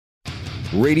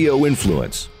Radio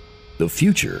Influence. The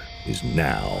future is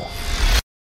now.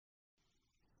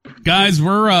 Guys,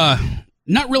 we're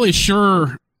not really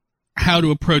sure how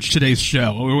to approach today's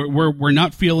show. We're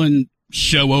not feeling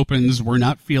show opens. We're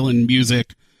not feeling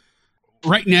music.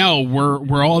 Right now,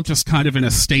 we're all just kind of in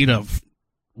a state of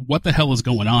what the hell is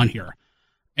going on here.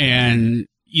 And,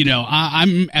 you know,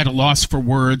 I'm at a loss for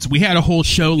words. We had a whole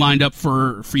show lined up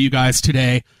for you guys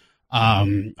today.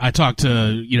 I talked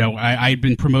to, you know, I had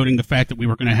been promoting the fact that we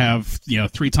were going to have, you know,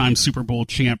 3-time Super Bowl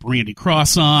champ Randy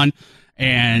Cross on.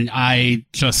 And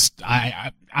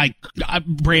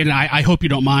Brandon, I hope you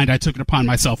don't mind. I took it upon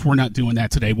myself. We're not doing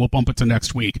that today. We'll bump it to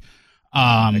next week.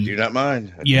 I do not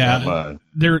mind.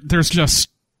 There's just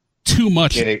too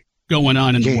much going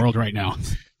on in the world right now.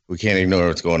 We can't ignore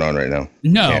what's going on right now.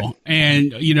 No.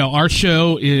 And, you know, our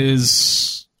show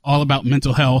is all about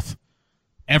mental health,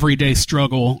 everyday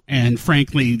struggle, and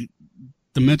frankly,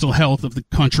 the mental health of the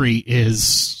country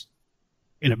is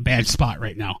in a bad spot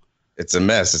right now. It's a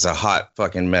mess. It's a hot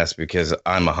fucking mess because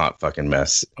I'm a hot fucking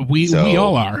mess. We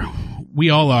all are. We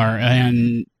all are.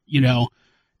 And, you know,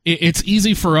 it's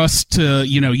easy for us to,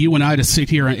 you know, you and I to sit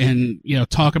here and, you know,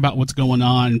 talk about what's going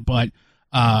on. But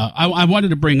I wanted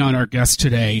to bring on our guest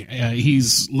today.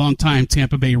 He's longtime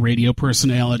Tampa Bay radio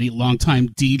personality, longtime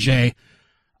DJ.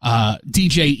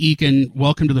 DJ Eakin,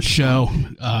 welcome to the show.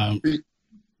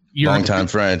 Long-time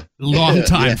friend.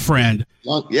 Long-time friend.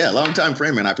 Long-time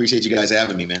friend, man. I appreciate you guys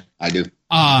having me, man. I do.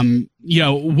 You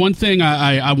know, one thing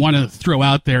I want to throw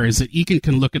out there is that Eakin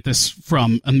can look at this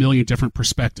from a million different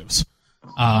perspectives.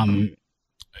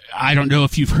 I don't know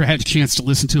if you've had a chance to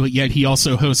listen to it yet. He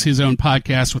also hosts his own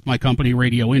podcast with my company,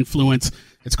 Radio Influence.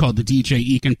 It's called the DJ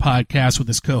Eakin Podcast with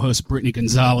his co-host, Brittany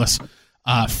Gonzalez.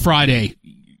 Friday,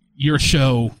 your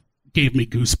show gave me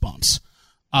goosebumps.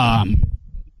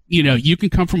 You know, you can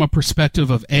come from a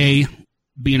perspective of A,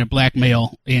 being a black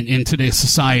male in today's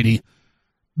society.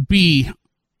 B,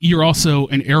 you're also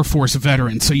an Air Force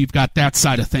veteran, so you've got that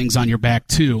side of things on your back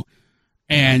too.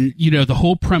 And, you know, the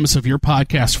whole premise of your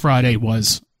podcast Friday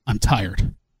was, I'm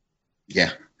tired.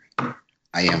 Yeah,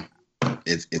 I am.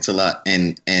 It's a lot.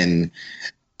 And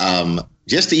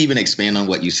just to even expand on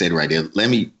what you said right there, let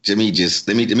me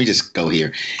just go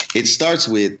here. It starts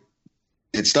with,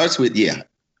 yeah,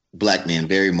 black man,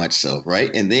 very much so.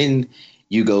 Right. And then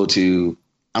you go to,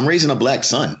 I'm raising a black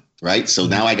son. Right. So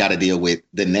now I got to deal with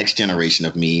the next generation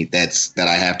of me that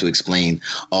I have to explain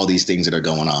all these things that are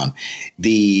going on.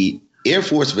 The Air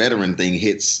Force veteran thing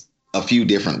hits a few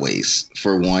different ways.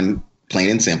 For one,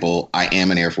 plain and simple, I am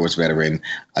an Air Force veteran.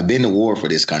 I've been to war for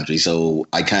this country, so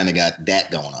I kind of got that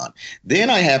going on.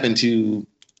 Then I happen to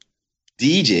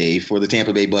DJ for the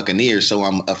Tampa Bay Buccaneers, so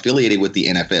I'm affiliated with the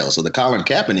NFL. So the Colin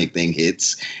Kaepernick thing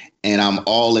hits, and I'm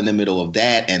all in the middle of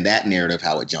that and that narrative,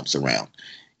 how it jumps around.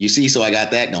 You see, so I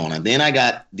got that going on. Then I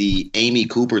got the Amy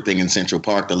Cooper thing in Central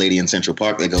Park, the lady in Central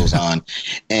Park that goes on.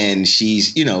 And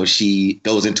she's, you know, she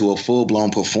goes into a full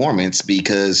blown performance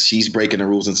because she's breaking the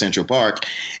rules in Central Park.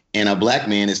 And a black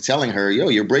man is telling her, yo,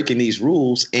 you're breaking these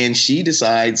rules. And she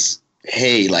decides,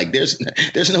 hey, like there's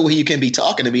no way you can be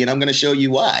talking to me, and I'm going to show you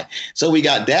why. So we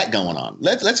got that going on.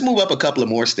 Let's move up a couple of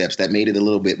more steps that made it a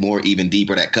little bit more even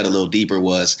deeper, that cut a little deeper.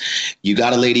 Was you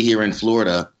got a lady here in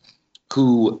Florida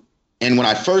who, and when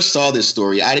I first saw this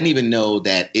story, I didn't even know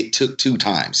that it took 2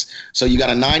 times. So you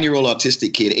got a 9-year-old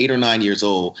autistic kid, 8 or 9 years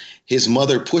old. His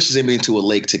mother pushes him into a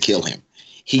lake to kill him.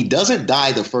 He doesn't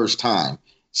die the first time.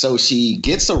 So she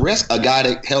gets a guy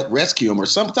to help rescue him, or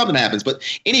something happens. But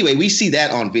anyway, we see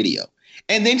that on video.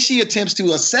 And then she attempts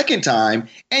to a second time,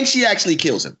 and she actually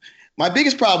kills him. My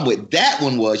biggest problem with that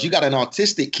one was you got an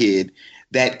autistic kid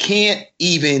that can't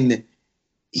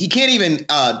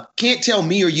tell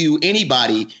me or you,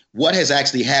 anybody, what has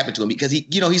actually happened to him, because he's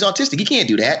autistic. He can't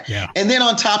do that. Yeah. And then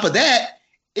on top of that,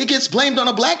 it gets blamed on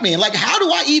a black man. Like, how do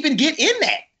I even get in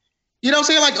that? You know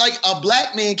what I'm saying? Like a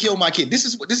black man killed my kid. This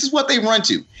is what they run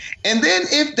to. And then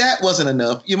if that wasn't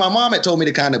enough, my mom had told me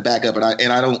to kind of back up, and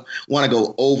I don't want to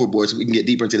go overboard so we can get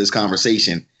deeper into this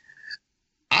conversation.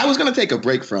 I was going to take a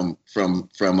break from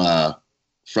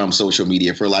social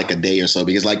media for like a day or so,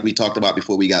 because like we talked about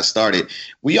before we got started,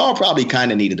 we all probably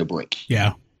kind of needed a break.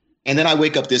 Yeah. And then I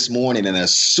wake up this morning and a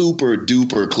super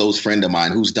duper close friend of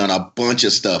mine who's done a bunch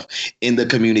of stuff in the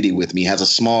community with me, has a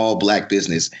small black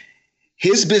business.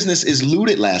 His business is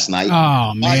looted last night.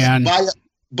 Oh, man.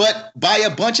 By a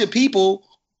bunch of people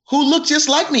who look just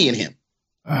like me and him.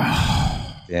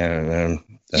 Yeah, man.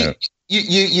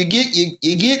 You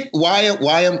get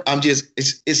why I'm just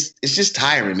it's just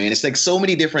tiring, man. It's like so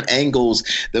many different angles.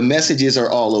 The messages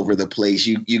are all over the place.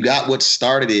 You got what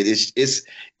started it.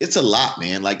 It's a lot,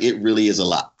 man. Like it really is a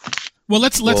lot. Well,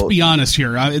 let's be honest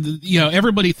here.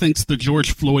 Everybody thinks the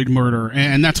George Floyd murder,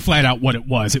 and that's flat out what it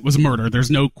was. It was murder. There's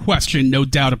no question, no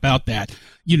doubt about that.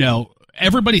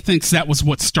 Everybody thinks that was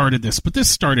what started this, but this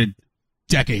started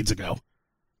decades ago.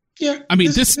 Yeah. I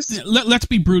mean, let's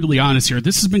be brutally honest here.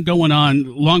 This has been going on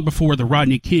long before the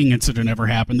Rodney King incident ever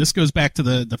happened. This goes back to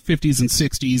the 50s and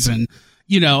 60s, and,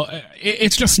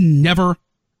 it's just never,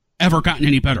 ever gotten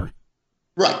any better.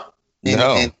 Right.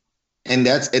 And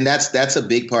that's a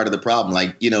big part of the problem.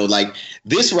 Like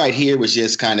this right here was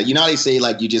just kind of, how they say,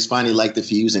 like, you just finally light the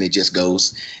fuse and it just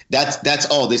goes. That's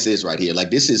all this is right here.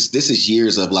 Like, this is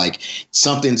years of, like,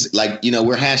 something's like,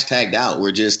 we're hashtagged out.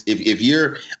 We're just, if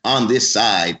you're on this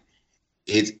side,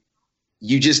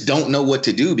 you just don't know what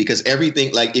to do, because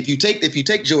everything, like, if you take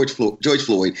George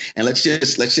Floyd and let's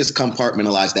just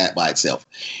compartmentalize that by itself.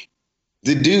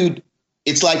 The dude,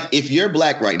 it's like, if you're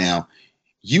black right now,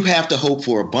 you have to hope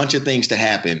for a bunch of things to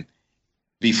happen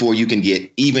before you can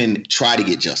even try to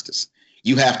get justice.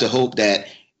 You have to hope that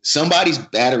somebody's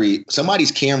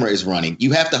camera is running.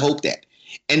 You have to hope that.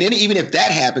 And then even if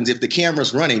that happens, if the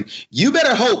camera's running, you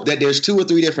better hope that there's 2 or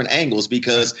 3 different angles,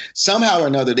 because somehow or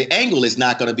another, the angle is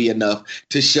not going to be enough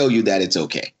to show you that it's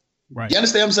okay. Right. You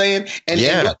understand what I'm saying?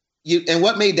 And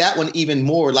what made that one even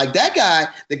more, like, that guy,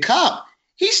 the cop,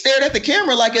 he stared at the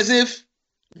camera like as if,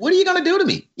 what are you going to do to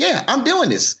me? Yeah, I'm doing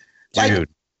this. Like,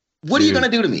 what are you going to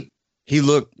do to me? He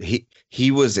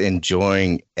was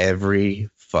enjoying every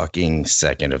fucking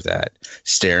second of that,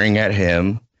 staring at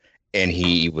him, and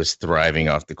he was thriving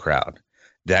off the crowd.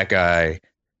 That guy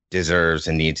deserves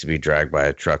and needs to be dragged by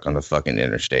a truck on the fucking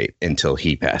interstate until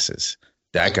he passes.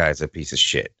 That guy's a piece of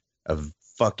shit. A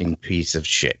fucking piece of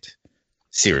shit.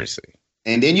 Seriously.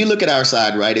 And then you look at our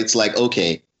side, right? It's like,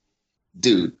 okay,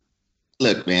 dude,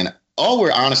 look, man, all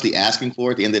we're honestly asking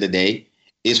for at the end of the day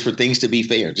is for things to be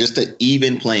fair, just an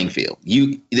even playing field.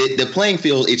 The playing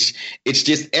field, it's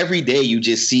just every day you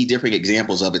just see different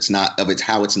examples of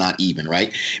how it's not even,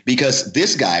 right? Because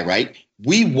this guy, right?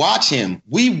 We watch him.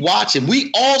 We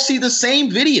all see the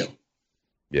same video.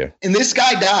 Yeah. And this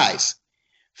guy dies.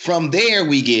 From there,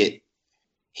 we get,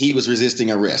 he was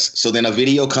resisting arrest. So then a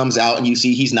video comes out and you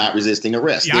see he's not resisting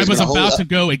arrest. Yeah, I was about to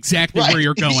go exactly where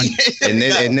you're going. and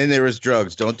then there was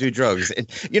drugs. Don't do drugs. And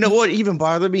you know what even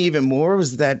bothered me even more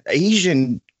was that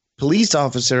Asian police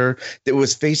officer that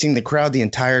was facing the crowd the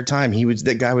entire time.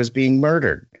 That guy was being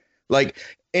murdered. Like,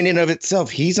 in and of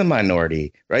itself, he's a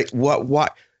minority, right?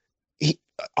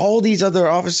 All these other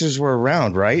officers were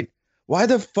around, right? Why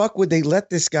the fuck would they let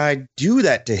this guy do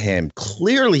that to him?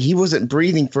 Clearly, he wasn't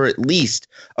breathing for at least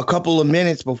a couple of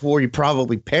minutes before he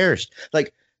probably perished.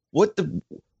 Like, where's the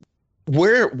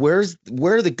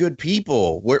good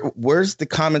people? Where's the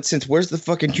common sense? Where's the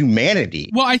fucking humanity?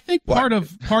 Well, I think part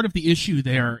of the issue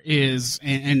there is,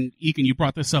 and Ekin, you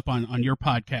brought this up on your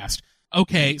podcast.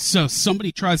 Okay, so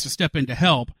somebody tries to step in to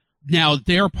help. Now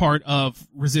they're part of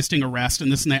resisting arrest and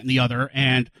this and that and the other,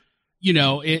 and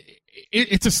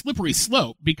it's a slippery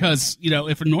slope, because,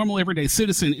 if a normal everyday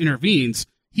citizen intervenes,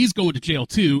 he's going to jail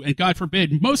too. And God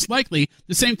forbid, most likely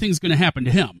the same thing's going to happen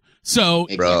to him. So,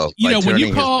 bro, when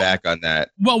you call his back on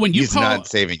that, he's not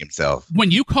saving himself.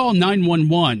 When you call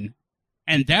 911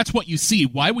 and that's what you see,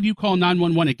 why would you call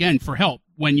 911 again for help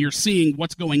when you're seeing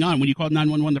what's going on when you called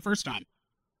 911 the first time?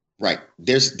 Right.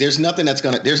 There's nothing that's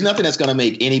gonna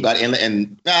make anybody,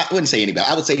 and I wouldn't say anybody,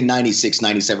 I would say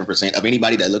 96-97% of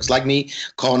anybody that looks like me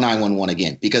call 911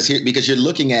 again, because you're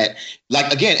looking at,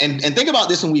 like, again, and think about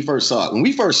this. When we first saw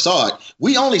it,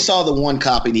 we only saw the one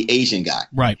cop and the Asian guy.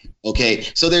 Right. Okay.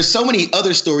 So there's so many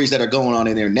other stories that are going on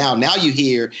in there now. Now you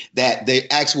hear that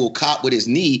the actual cop with his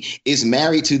knee is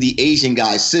married to the Asian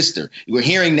guy's sister. We're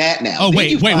hearing that now. Oh,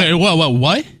 wait, whoa,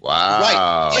 what? Wow.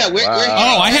 Right. Yeah. We're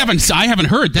I haven't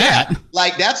heard that. Yeah,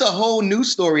 like, that's a whole new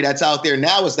story that's out there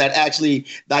now, is that actually,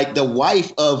 like, the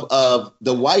wife of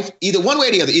the wife, either one way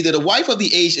or the other, either the wife of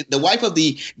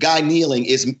the guy kneeling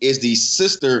is the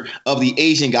sister of the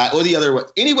Asian guy, or the other way.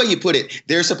 Any way you put it,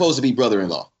 they're supposed to be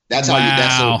brother-in-law. That's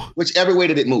how whichever way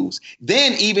that it moves.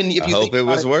 Then even if you hope it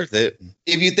was worth it.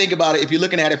 If you think about it, if you're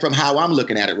looking at it from how I'm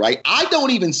looking at it, right? I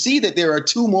don't even see that there are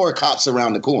 2 more cops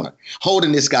around the corner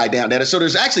holding this guy down. So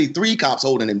there's actually 3 cops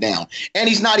holding him down, and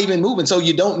he's not even moving. So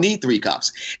you don't need 3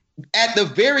 cops. At the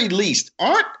very least,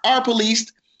 aren't our police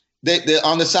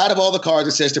on the side of all the cars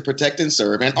it says to protect and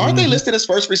serve, and aren't they listed as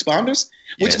first responders?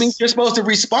 Which means you're supposed to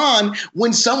respond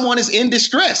when someone is in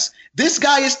distress. This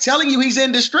guy is telling you he's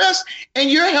in distress, and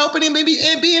you're helping him maybe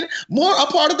and being more a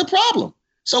part of the problem.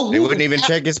 So they wouldn't even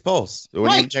check his pulse.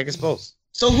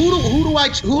 So who do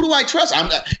I trust?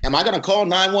 Am I going to call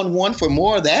 911 for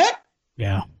more of that?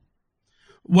 Yeah.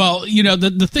 Well,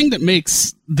 the thing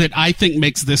that I think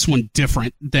makes this one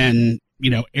different than,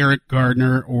 Eric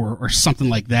Gardner or something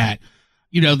like that,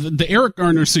 the Eric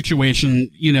Gardner situation,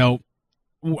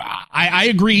 I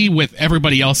agree with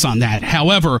everybody else on that.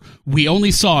 However, we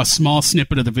only saw a small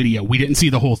snippet of the video. We didn't see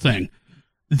the whole thing.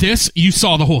 This, you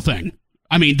saw the whole thing.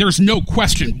 I mean, there's no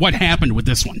question what happened with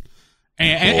this one.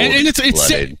 And it's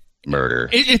sad. Murder.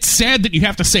 It's sad that you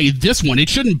have to say this one. It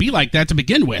shouldn't be like that to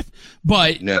begin with.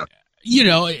 But, no.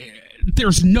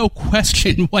 There's no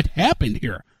question what happened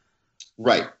here.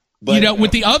 Right. But,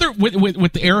 with the other,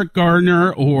 with the Eric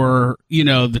Gardner or,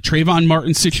 the Trayvon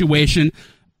Martin situation,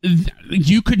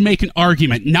 you could make an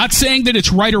argument. Not saying that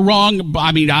it's right or wrong.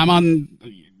 I mean, I'm on,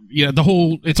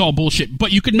 it's all bullshit.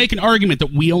 But you could make an argument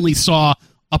that we only saw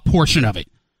a portion of it.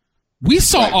 We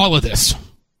saw all of this.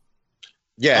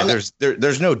 Yeah,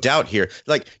 there's no doubt here.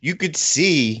 Like, you could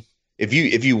see if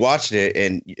you watched it,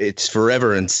 and it's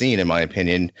forever unseen in my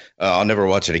opinion. I'll never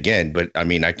watch it again, but I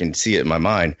mean, I can see it in my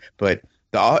mind. But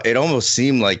it almost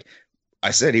seemed like, I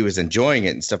said, he was enjoying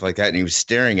it and stuff like that, and he was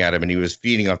staring at him and he was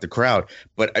feeding off the crowd.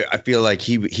 But I feel like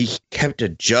he kept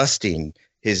adjusting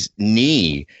his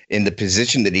knee in the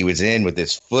position that he was in with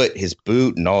his foot, his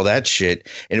boot, and all that shit.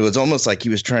 And it was almost like he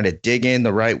was trying to dig in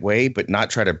the right way, but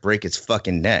not try to break his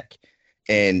fucking neck.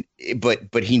 And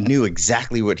but he knew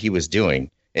exactly what he was doing,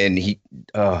 and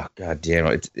god damn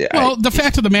it. Well, the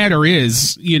fact of the matter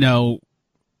is,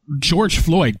 George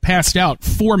Floyd passed out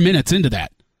 4 minutes into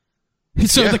that.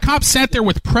 So the cops sat there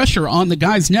with pressure on the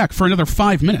guy's neck for another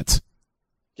 5 minutes.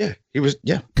 Yeah, he was.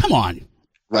 Yeah, come on.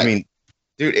 Right. I mean,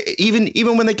 dude,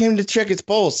 even when they came to check his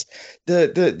pulse,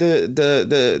 the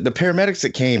paramedics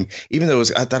that came, even though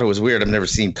I thought it was weird. I've never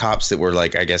seen cops that were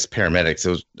like, I guess, paramedics. It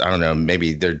was, I don't know,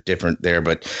 maybe they're different there,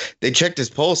 but they checked his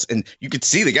pulse, and you could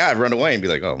see the guy run away and be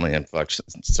like, "Oh man, fuck,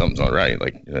 something's not right."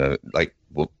 Like,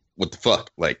 well, what the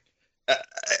fuck? Like,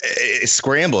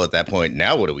 scramble at that point.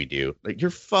 Now what do we do? Like,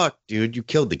 you're fucked, dude. You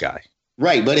killed the guy.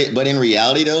 Right, but in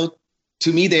reality, though,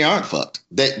 to me, they aren't fucked.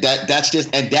 That's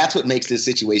just, and that's what makes this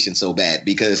situation so bad.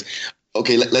 Because,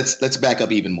 okay, let's back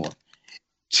up even more.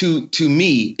 To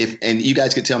me, and you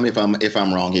guys could tell me if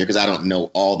I'm wrong here, because I don't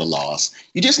know all the laws.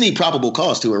 You just need probable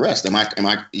cause to arrest. You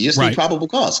just need probable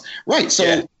cause, right?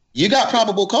 So you got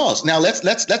probable cause. Now let's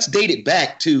date it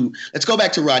back to, let's go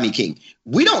back to Rodney King.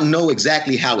 We don't know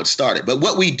exactly how it started, but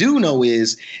what we do know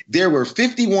is there were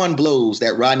 51 blows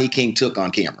that Rodney King took on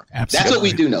camera. Absolutely. That's what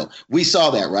we do know. We saw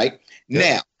that, right? Yep.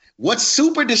 Now, what's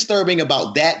super disturbing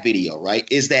about that video, right,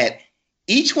 is that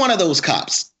each one of those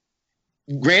cops,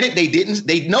 granted,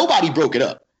 nobody broke it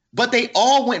up, but they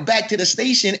all went back to the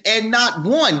station, and not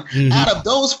one out of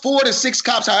those 4 to 6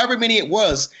 cops, however many it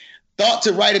was, thought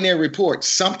to write in their report,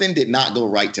 something did not go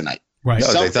right tonight. Right.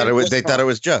 No, they thought it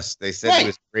was just. They said he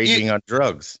was raging on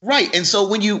drugs. Right. And so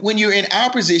when you're in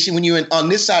our position, when you're on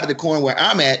this side of the coin where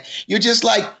I'm at, you're just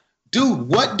like, dude,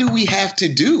 what do we have to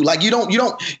do? Like, you don't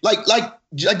like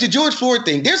the George Floyd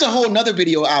thing. There's a whole nother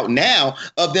video out now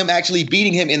of them actually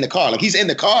beating him in the car. Like, he's in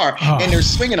the car and they're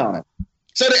swinging on him.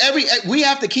 So we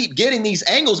have to keep getting these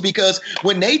angles, because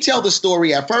when they tell the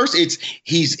story at first, it's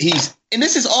he's and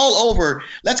this is all over.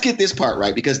 Let's get this part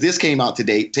right, because this came out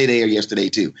today or yesterday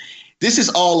too. This is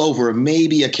all over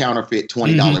maybe a counterfeit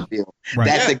 $20 bill. Right.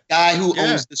 That the guy who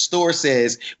owns the store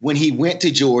says when he went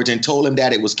to George and told him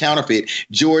that it was counterfeit,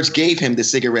 George gave him the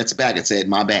cigarettes back and said,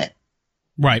 "My bad."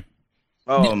 Right.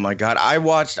 Oh my God. I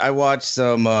watched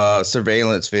some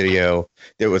surveillance video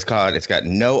that was caught. It's got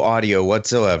no audio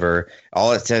whatsoever.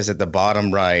 All it says at the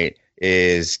bottom right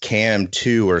is cam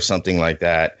 2 or something like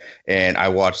that. And I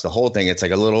watched the whole thing. It's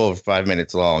like a little over 5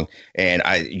 minutes long. And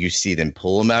you see them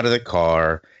pull him out of the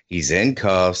car. He's in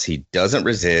cuffs. He doesn't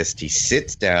resist. He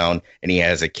sits down and he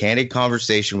has a candid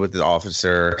conversation with the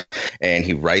officer, and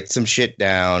he writes some shit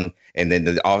down. And then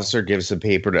the officer gives the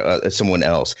paper to someone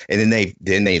else. And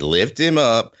then they lift him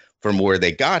up from where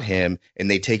they got him, and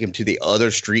they take him to the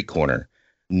other street corner.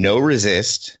 No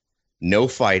resist, no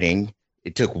fighting.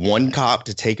 It took one cop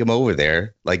to take him over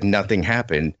there like nothing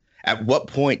happened. At what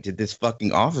point did this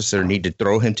fucking officer need to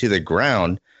throw him to the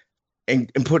ground and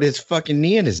put his fucking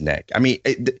knee in his neck? I mean,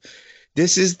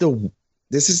 this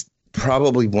is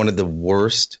probably one of the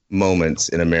worst moments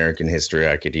in American history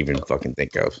I could even fucking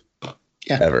think of.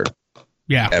 Yeah. Ever.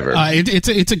 Yeah. Ever.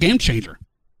 It's a game changer.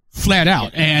 Flat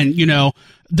out. And,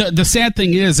 the sad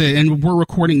thing is, and we're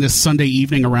recording this Sunday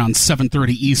evening around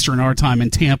 7:30 Eastern, our time in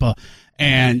Tampa,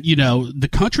 and, the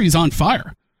country's on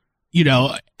fire.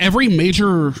 Every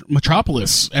major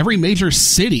metropolis, every major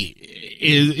city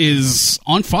is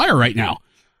on fire right now.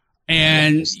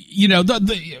 And,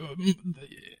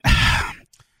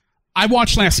 I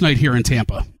watched last night here in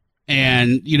Tampa,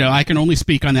 And, I can only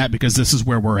speak on that because this is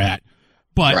where we're at.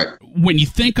 But when you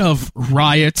think of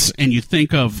riots and you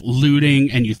think of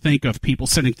looting and you think of people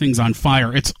setting things on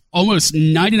fire, it's almost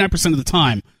 99% of the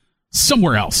time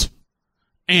somewhere else.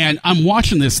 And I'm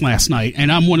watching this last night, and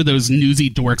I'm one of those newsy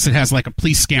dorks that has like a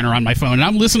police scanner on my phone, and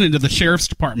I'm listening to the sheriff's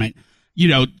department,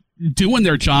 doing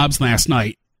their jobs last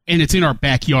night, and it's in our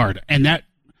backyard, and that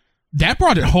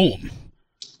brought it home.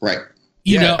 Right.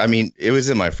 I mean, it was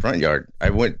in my front yard. I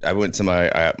went to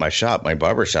my shop, my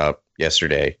barber shop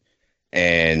yesterday,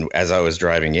 and as I was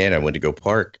driving in, I went to go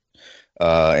park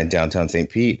in downtown St.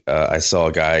 Pete. I saw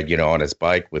a guy, on his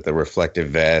bike with a reflective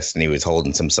vest, and he was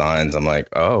holding some signs. I'm like,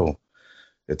 oh,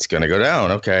 it's going to go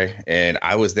down. Okay. And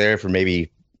I was there for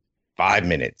maybe 5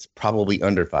 minutes, probably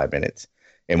under 5 minutes.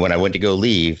 And when I went to go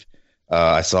leave,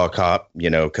 I saw a cop,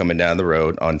 coming down the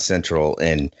road on Central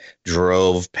and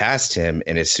drove past him.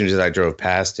 And as soon as I drove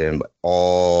past him,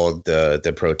 all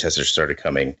the protesters started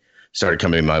coming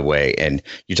my way. And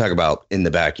you talk about in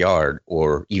the backyard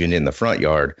or even in the front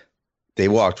yard, they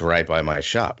walked right by my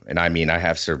shop. And I mean, I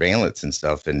have surveillance and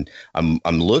stuff, and I'm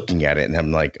looking at it and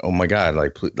I'm like, oh my God,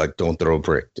 like don't throw a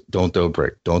brick. Don't throw a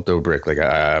brick. Don't throw a brick. Like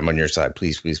I'm on your side.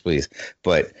 Please, please, please.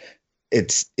 But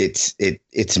it's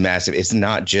massive. It's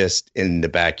not just in the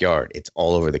backyard. It's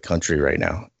all over the country right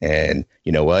now. And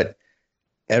you know what?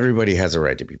 Everybody has a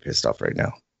right to be pissed off right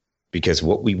now because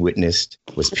what we witnessed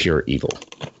was pure evil.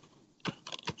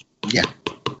 Yeah.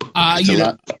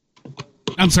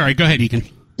 I'm sorry. Go ahead, Ekin.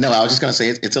 No, I was just going to say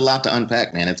it's a lot to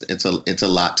unpack, man. It's a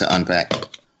lot to unpack.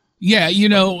 Yeah,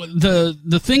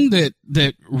 the thing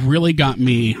that really got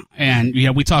me, and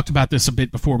we talked about this a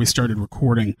bit before we started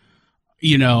recording.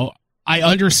 I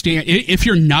understand if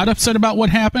you're not upset about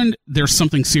what happened, there's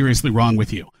something seriously wrong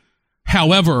with you.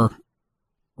 However,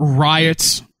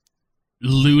 riots,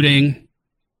 looting,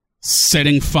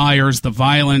 setting fires, the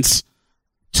violence,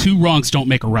 two wrongs don't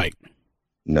make a right.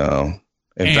 No.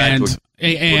 In fact,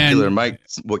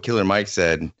 what Killer Mike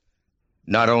said,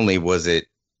 not only was it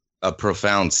a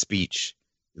profound speech,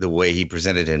 the way he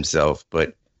presented himself,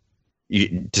 but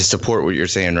to support what you're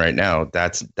saying right now,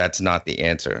 that's not the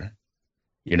answer.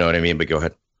 You know what I mean? But go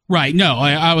ahead. Right. No,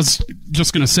 I was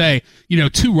just going to say,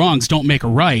 two wrongs don't make a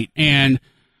right. And,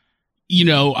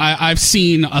 I've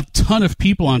seen a ton of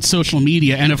people on social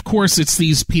media. And of course, it's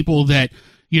these people that,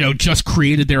 just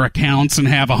created their accounts and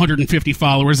have 150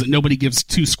 followers that nobody gives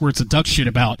two squirts of duck shit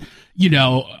about,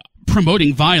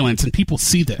 promoting violence. And people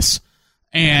see this.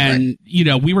 And,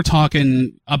 we were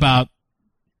talking about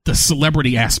the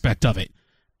celebrity aspect of it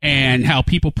and how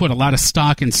people put a lot of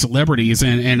stock in celebrities.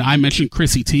 And I mentioned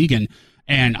Chrissy Teigen,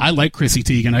 and I like Chrissy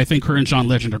Teigen. I think her and John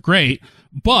Legend are great.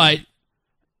 But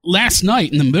last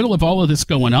night, in the middle of all of this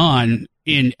going on,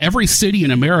 in every city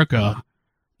in America,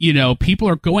 people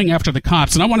are going after the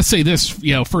cops. And I want to say this,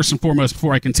 first and foremost,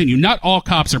 before I continue, not all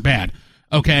cops are bad.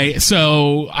 Okay.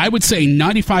 So I would say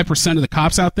 95% of the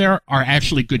cops out there are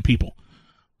actually good people,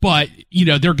 but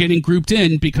they're getting grouped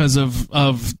in because of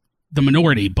the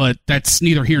minority, but that's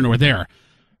neither here nor there.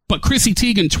 But Chrissy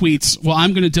Teigen tweets, well,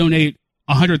 I'm going to donate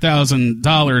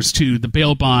 $100,000 to the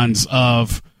bail bonds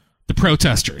of the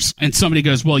protesters. And somebody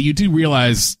goes, well, you do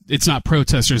realize it's not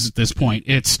protesters at this point.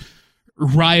 It's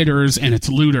rioters and it's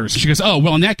looters. She goes, oh,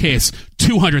 well, in that case,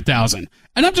 200,000.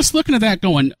 And I'm just looking at that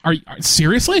going, are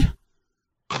seriously?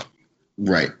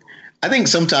 Right. I think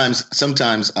sometimes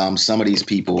some of these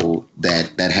people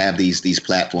that have these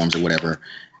platforms or whatever,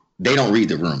 they don't read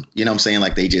the room. You know what I'm saying?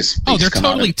 Like they're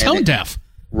totally tone deaf.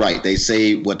 Right. They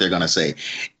say what they're going to say.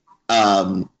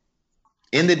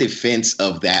 In the defense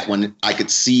of that one, I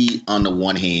could see on the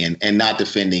one hand, and not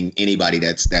defending anybody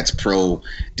that's pro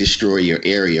destroy your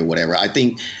area or whatever. I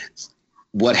think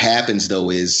what happens though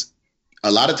is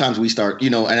a lot of times we start,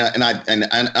 and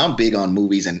I'm big on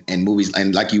movies and movies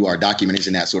and like you are, documentaries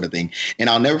and that sort of thing. And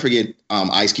I'll never forget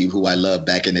Ice Cube, who I loved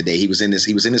back in the day. He was in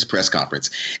this press conference,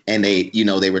 and they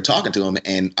were talking to him,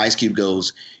 and Ice Cube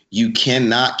goes, you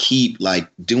cannot keep like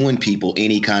doing people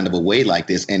any kind of a way like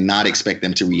this and not expect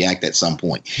them to react at some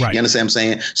point. Right. You understand what I'm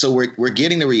saying? So we're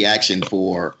getting the reaction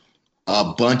for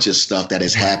a bunch of stuff that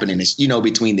is happening,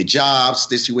 between the jobs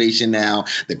situation now,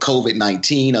 the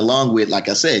COVID-19, along with, like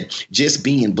I said, just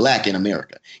being black in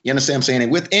America. You understand what I'm saying?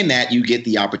 And within that, you get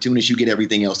the opportunities, you get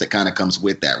everything else that kind of comes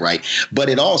with that, right? But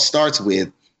it all starts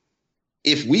with,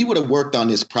 if we would have worked on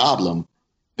this problem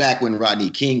back when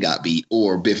Rodney King got beat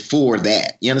or before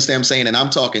that, you understand what I'm saying? And I'm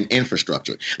talking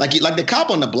infrastructure. Like the cop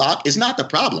on the block is not the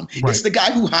problem. Right. It's the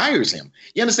guy who hires him.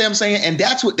 You understand what I'm saying? And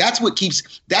that's what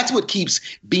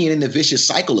keeps being in the vicious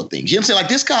cycle of things. You know what I'm saying? Like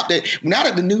this cop now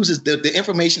that the news is the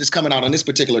information is coming out on this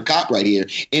particular cop right here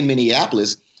in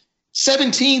Minneapolis,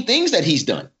 17 things that he's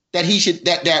done that he should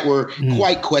that were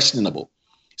quite questionable.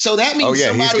 So that means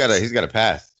he's got a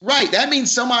pass. Right. That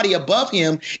means somebody above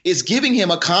him is giving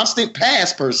him a constant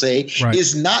pass, per se,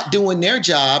 is not doing their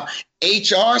job.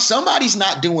 HR, somebody's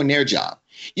not doing their job.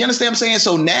 You understand what I'm saying?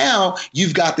 So now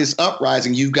you've got this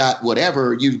uprising, you've got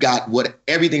whatever,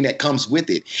 everything that comes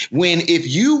with it. When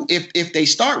if they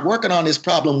start working on this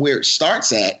problem where it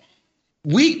starts at,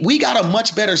 we got a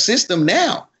much better system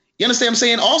now. You understand what I'm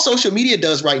saying? All social media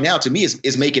does right now to me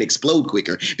is make it explode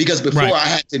quicker, because before I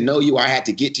had to know you, I had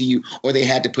to get to you, or they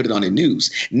had to put it on the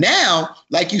news. Now,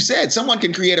 like you said, someone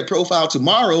can create a profile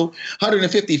tomorrow,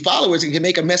 150 followers, and can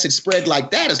make a message spread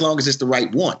like that as long as it's the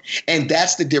right one. And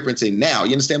that's the difference in now.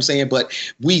 You understand what I'm saying? But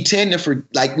we tend to,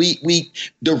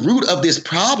 the root of this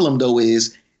problem, though,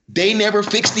 is they never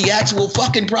fix the actual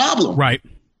fucking problem. Right.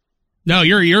 No,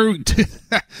 you're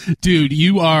dude,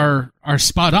 you are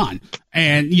spot on.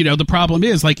 And, the problem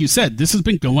is, like you said, this has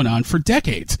been going on for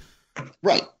decades.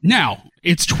 Right. Now,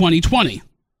 it's 2020.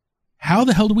 How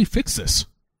the hell do we fix this?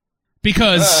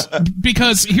 Because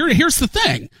here's the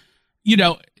thing.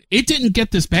 It didn't get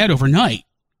this bad overnight.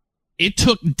 It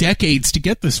took decades to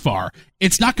get this far.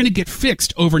 It's not going to get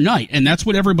fixed overnight, and that's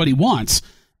what everybody wants.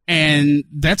 And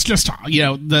that's just,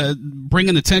 the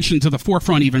bringing the tension to the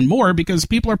forefront even more, because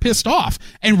people are pissed off,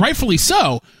 and rightfully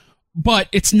so. But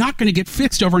it's not going to get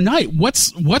fixed overnight.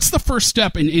 What's the first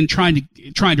step in trying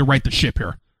to right the ship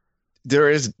here? There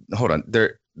is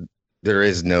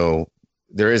no.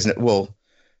 Well,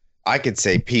 I could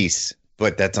say peace,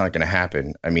 but that's not going to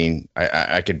happen. I mean,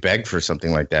 I could beg for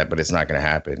something like that, but it's not going to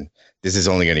happen. This is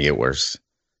only going to get worse.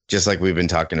 Just like we've been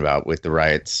talking about with the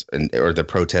riots or the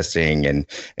protesting and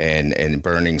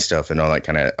burning stuff and all that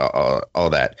kind of all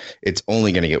that. It's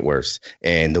only going to get worse.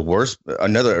 And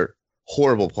another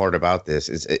horrible part about this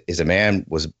is a man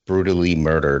was brutally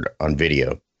murdered on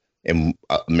video, and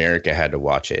America had to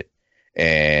watch it.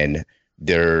 And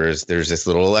there's this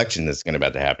little election that's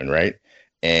about to happen, right?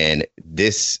 And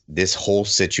this whole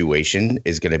situation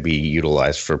is going to be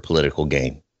utilized for political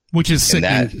gain, which is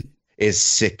sickening. Is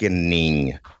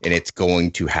sickening, and it's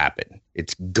going to happen.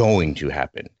 It's going to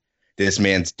happen. This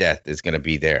man's death is going to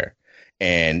be there,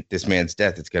 and this man's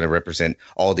death is going to represent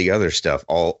all the other stuff,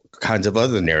 all kinds of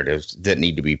other narratives that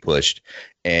need to be pushed,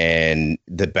 and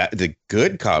the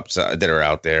good cops that are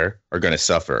out there are going to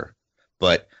suffer.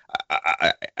 But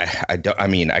I don't. I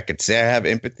mean, I could say I have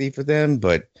empathy for them,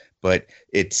 but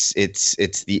it's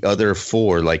the other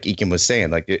four, like Eakin was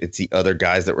saying, like it's the other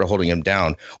guys that were holding him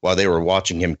down while they were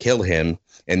watching him kill him,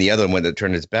 and the other one that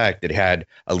turned his back that had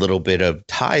a little bit of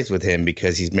ties with him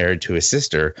because he's married to his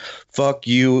sister. Fuck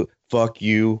you, fuck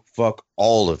you, fuck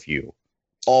all of you,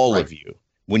 all of you.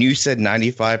 When you said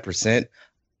 95%,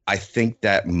 I think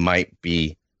that might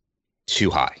be too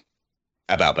high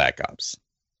about black cops.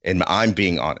 And I'm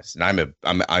being honest. And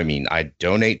I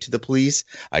donate to the police.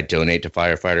 I donate to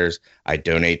firefighters. I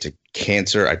donate to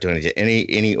cancer. I donate to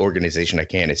any organization I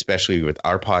can, especially with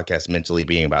our podcast mentally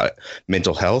being about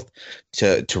mental health,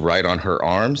 to right on her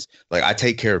arms. Like, I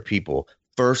take care of people.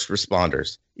 First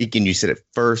responders. Eakin, you said it,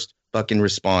 first fucking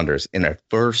responders. And our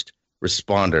first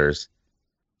responders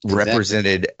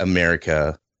represented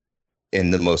America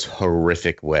in the most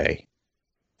horrific way.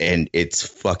 And it's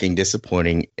fucking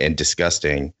disappointing and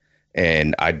disgusting.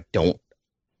 And I'm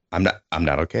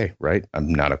not okay. Right.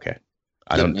 I'm not okay.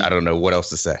 I don't know what else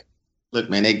to say. Look,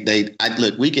 man, the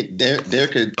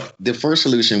first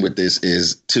solution with this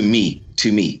is to me,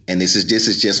 and this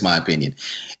is just my opinion,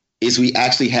 is we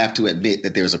actually have to admit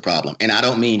that there's a problem. And I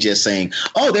don't mean just saying,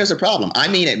 oh, there's a problem. I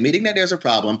mean admitting that there's a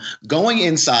problem, going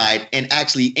inside and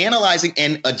actually analyzing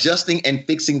and adjusting and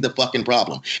fixing the fucking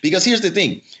problem. Because here's the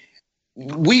thing.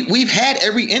 We've had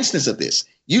every instance of this.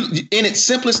 In its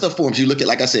simplest of forms, you look at,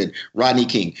 like I said, Rodney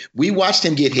King. We watched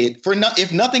him get hit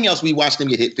if nothing else, we watched him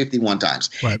get hit 51 times.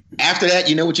 Right. After that,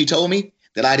 you know what you told me?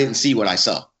 That I didn't see what I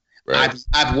saw. Right.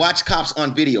 I've watched cops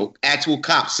on video, actual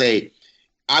cops say,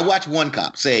 I watched one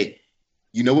cop say,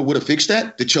 you know what would have fixed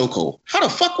that? The chokehold. How the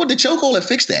fuck would the chokehold have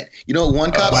fixed that? You know what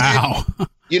one cop said?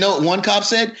 You know what one cop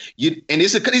said? And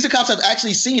these are cops I've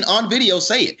actually seen on video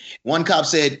say it. One cop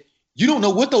said, you don't know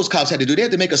what those cops had to do. They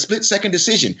had to make a split-second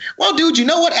decision. Well, dude, you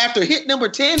know what? After hit number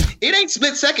 10, it ain't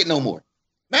split-second no more.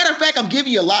 Matter of fact, I'm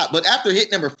giving you a lot, but after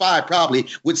hit number 5, probably,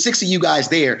 with 6 of you guys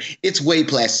there, it's way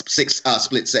past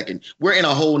split-second. We're in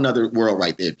a whole nother world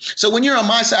right there. So when you're on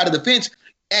my side of the fence,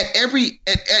 at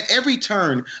every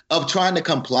turn of trying to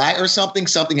comply or something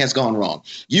has gone wrong.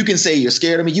 You can say you're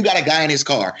scared of me. You got a guy in his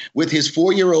car with his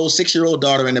 4-year-old, 6-year-old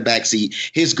daughter in the backseat,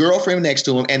 his girlfriend next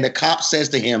to him, and the cop says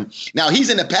to him, now he's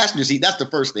in the passenger seat. That's the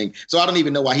first thing. So I don't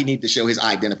even know why he needs to show his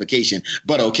identification.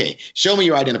 But okay, show me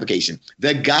your identification.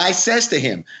 The guy says to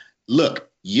him, look,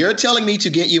 you're telling me to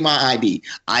get you my ID.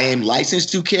 I am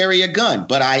licensed to carry a gun,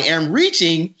 but I am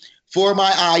reaching for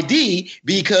my ID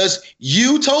because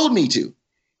you told me to.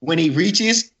 When he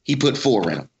reaches, he put 4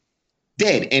 in him.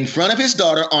 Dead in front of his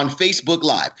daughter on Facebook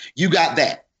Live. You got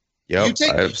that. Yep,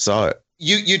 I saw it.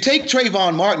 You take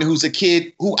Trayvon Martin, who's a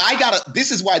kid who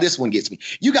this is why this one gets me.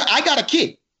 I got a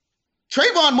kid.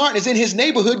 Trayvon Martin is in his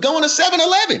neighborhood going to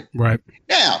 7-Eleven. Right.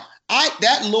 Now,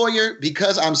 that lawyer,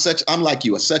 because I'm like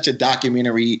you, such a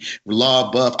documentary law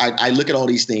buff. I look at all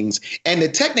these things, and the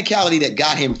technicality that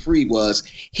got him free was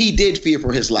he did fear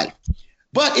for his life.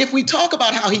 But if we talk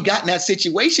about how he got in that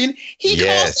situation, he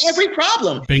caused every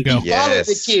problem. Bingo. He followed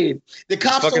the kid. The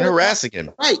cops fucking harassing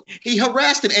him. Right. He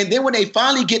harassed him. And then when they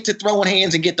finally get to throwing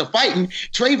hands and get to fighting,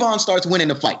 Trayvon starts winning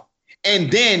the fight. And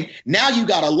then now you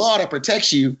got a law that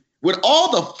protects you. With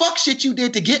all the fuck shit you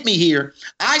did to get me here,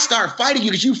 I start fighting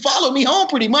you because you followed me home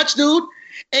pretty much, dude.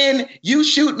 And you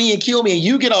shoot me and kill me, and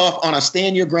you get off on a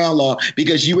stand your ground law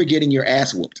because you were getting your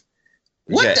ass whooped.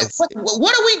 What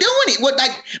are we doing? What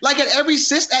like at every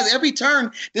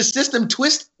turn, the system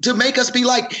twists to make us be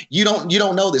like, you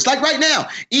don't know this. Like right now,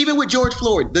 even with George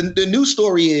Floyd, the news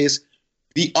story is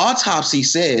the autopsy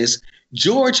says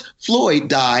George Floyd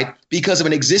died because of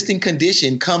an existing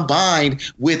condition combined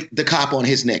with the cop on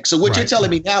his neck. So what you're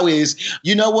telling me now is,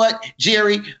 you know what,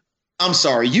 Jerry, I'm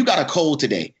sorry, you got a cold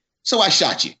today, so I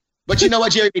shot you. But you know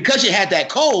what, Jerry, because you had that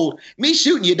cold, me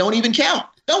shooting you don't even count.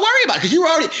 Don't worry about it because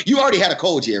you already had a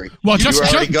cold, Jerry. Well, just for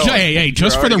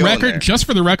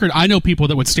the record, I know people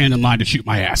that would stand in line to shoot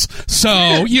my ass.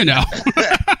 So, you know.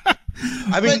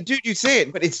 I mean, dude, you say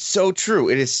it, but it's so true.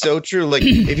 It is so true. Like,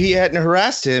 if he hadn't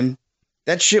harassed him,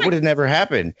 that shit would have never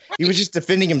happened. He was just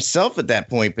defending himself at that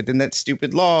point, but then that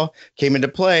stupid law came into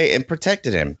play and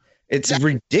protected him. It's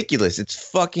ridiculous. It's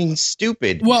fucking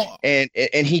stupid. Well, and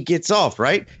he gets off,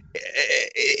 right?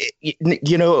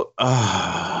 You know,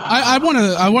 I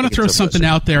want to throw something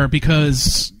out there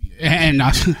because, and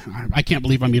I can't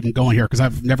believe I'm even going here because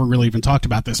I've never really even talked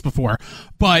about this before.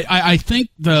 But I think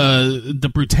the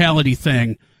brutality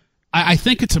thing, I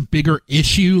think it's a bigger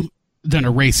issue than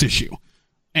a race issue.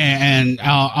 And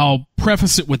I'll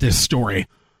preface it with this story.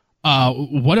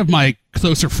 One of my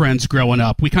closer friends growing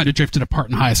up, we kind of drifted apart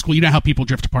in high school. You know how people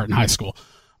drift apart in high school.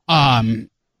 My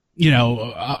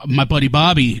buddy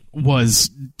Bobby was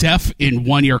deaf in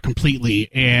one ear completely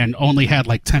and only had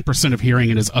like 10% of hearing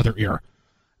in his other ear.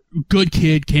 Good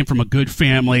kid, came from a good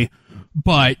family,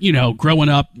 but, growing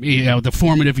up, the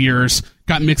formative years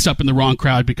got mixed up in the wrong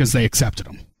crowd because they accepted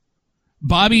him.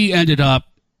 Bobby ended up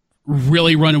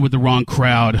really running with the wrong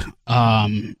crowd.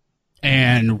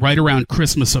 And right around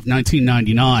Christmas of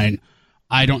 1999,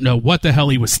 I don't know what the hell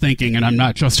he was thinking, and I'm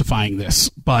not justifying this,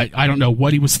 but I don't know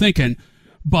what he was thinking,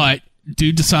 but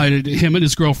dude decided him and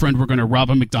his girlfriend were going to rob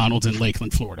a McDonald's in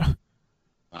Lakeland, Florida.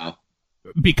 Wow.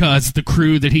 Because the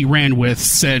crew that he ran with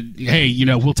said, hey,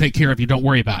 we'll take care of you, don't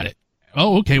worry about it.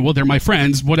 Oh, okay, well, they're my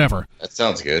friends, whatever. That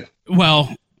sounds good.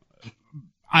 Well,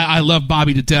 I love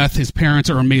Bobby to death. His parents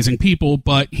are amazing people,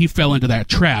 but he fell into that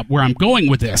trap. Where I'm going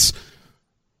with this,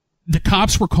 the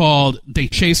cops were called. They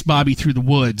chased Bobby through the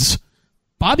woods.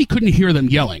 Bobby couldn't hear them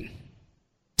yelling,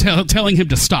 telling him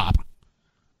to stop.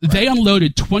 Right. They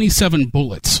unloaded 27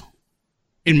 bullets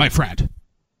in my friend.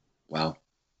 Wow.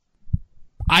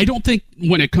 I don't think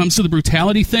when it comes to the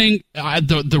brutality thing,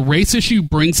 the race issue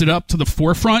brings it up to the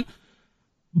forefront,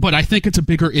 but I think it's a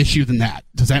bigger issue than that.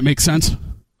 Does that make sense?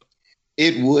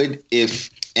 It would if...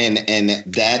 And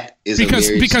that is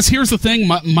because here's the thing,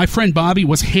 my friend Bobby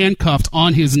was handcuffed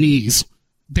on his knees.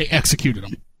 They executed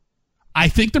him. I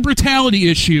think the brutality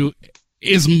issue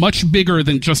is much bigger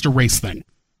than just a race thing.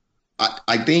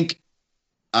 I think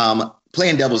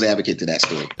playing devil's advocate to that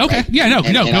story. Okay, right?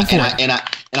 Go for it. And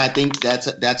I think that's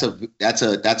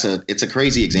a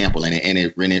crazy example, and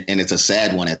it's a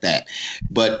sad one at that.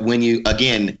 But when you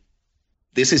again,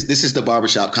 this is the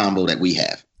barbershop combo that we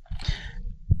have.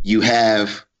 You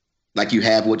have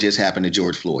what just happened to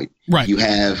George Floyd. Right. You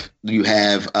have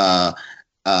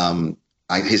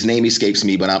his name escapes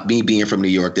me, but me being from New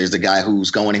York, there's the guy who's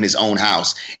going in his own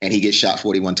house and he gets shot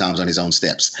 41 times on his own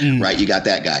steps. Right. You got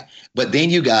that guy. But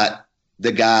then you got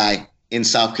the guy in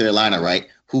South Carolina, right,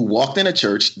 who walked in a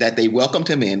church that they welcomed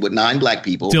him in with 9 black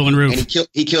people. Dylan Roof. And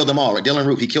he killed them all. Right? Dylan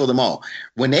Roof, he killed them all.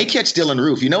 When they catch Dylan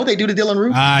Roof, you know what they do to Dylan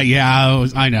Roof? Yeah,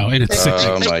 I know. And it's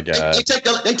my God.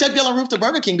 They take Dylan Roof to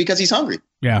Burger King because he's hungry.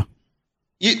 Yeah.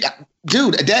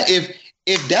 Dude, that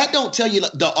if that don't tell you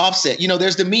the offset,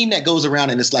 there's the meme that goes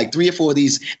around and it's like 3 or 4 of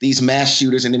these mass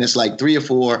shooters, and then it's like 3 or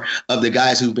 4 of the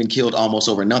guys who've been killed almost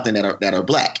over nothing that are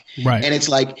black. Right. And it's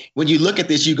like when you look at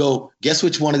this, you go, guess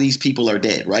which one of these people are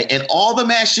dead, right? And all the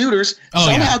mass shooters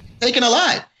somehow taken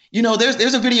alive.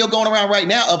 There's a video going around right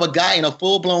now of a guy in a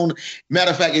full blown.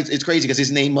 Matter of fact, it's crazy because his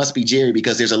name must be Jerry,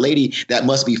 because there's a lady that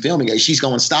must be filming it. She's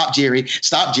going, stop, Jerry,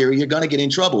 you're going to get in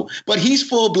trouble. But he's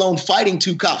full blown fighting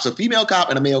 2 cops, a female cop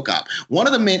and a male cop. One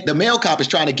of the male cop is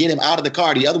trying to get him out of the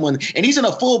car. The other one, and he's in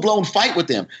a full blown fight with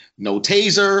them. No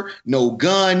taser, no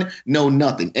gun, no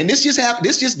nothing. And this just happened.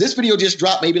 This video just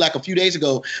dropped maybe like a few days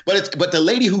ago. But the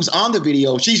lady who's on the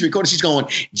video, she's recording. She's going,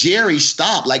 Jerry,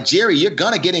 stop! Like, Jerry, you're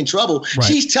gonna get in trouble. Right.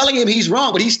 She's telling him he's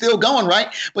wrong, but he's still going,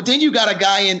 right? But then you got a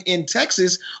guy in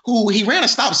Texas who he ran a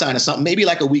stop sign or something maybe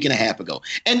like a week and a half ago.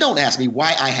 And don't ask me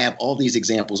why I have all these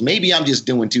examples. Maybe I'm just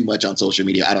doing too much on social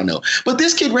media. I don't know. But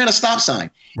this kid ran a stop sign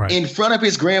in front of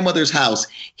his grandmother's house.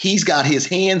 He's got his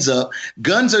hands up.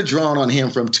 Guns are drawn on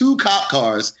him from 2 cop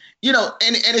cars. And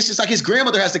it's just like his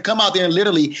grandmother has to come out there and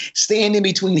literally stand in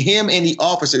between him and the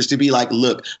officers to be like,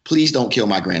 look, please don't kill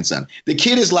my grandson. The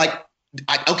kid is like,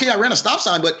 I ran a stop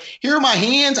sign, but here are my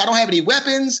hands. I don't have any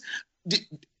weapons.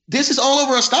 This is all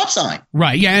over a stop sign.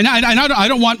 Right. Yeah. And I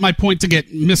don't want my point to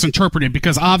get misinterpreted,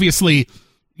 because obviously,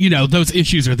 those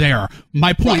issues are there.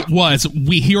 My point was,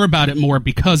 we hear about it more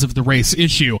because of the race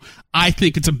issue. I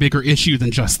think it's a bigger issue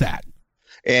than just that.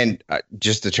 And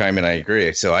just to chime in, I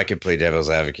agree. So I could play devil's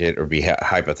advocate or be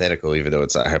hypothetical, even though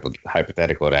it's not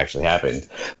hypothetical, it actually happened.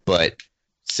 But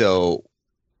so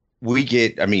we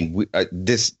get,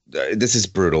 this is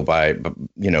brutal by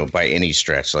any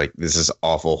stretch. Like, this is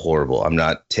awful, horrible. I'm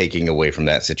not taking away from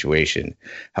that situation.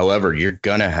 However, you're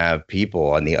going to have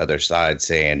people on the other side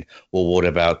saying, well, what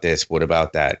about this? What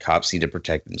about that? Cops need to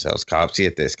protect themselves. Cops see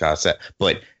it this, cops that.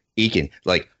 But Eakin,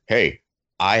 like, hey,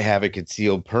 I have a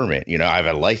concealed permit. I have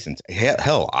a license.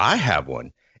 Hell, I have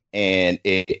one. And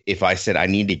if I said I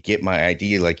need to get my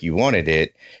ID like you wanted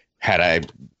it,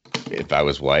 if I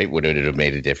was white, would it have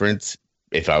made a difference?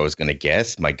 If I was going to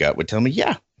guess, my gut would tell me,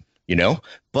 yeah,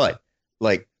 But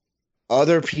like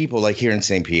other people, like here in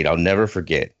St. Pete, I'll never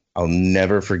forget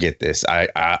this.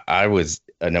 I was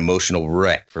an emotional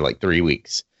wreck for like 3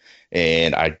 weeks.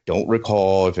 And I don't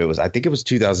recall if I think it was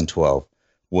 2012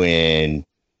 when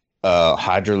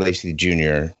Hydra Lacey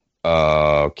Jr.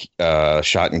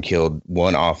 Shot and killed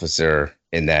one officer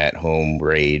in that home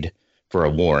raid for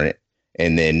a warrant.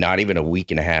 And then not even a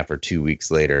week and a half or 2 weeks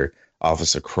later,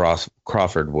 Officer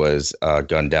Crawford was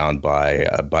gunned down by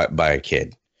a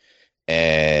kid.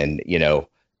 And,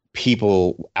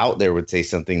 people out there would say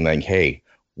something like, hey,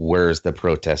 where's the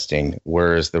protesting?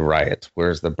 Where's the riots?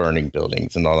 Where's the burning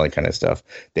buildings and all that kind of stuff?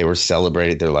 They were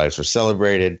celebrated. Their lives were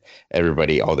celebrated.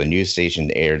 Everybody, all the news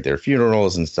stations aired their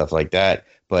funerals and stuff like that.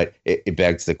 But it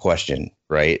begs the question,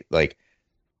 right? Like,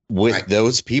 with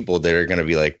those people that are going to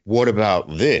be like, what about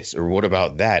this or what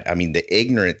about that? I mean, the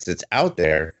ignorance that's out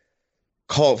there,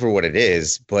 call it for what it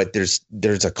is, but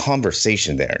there's a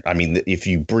conversation there. I mean, if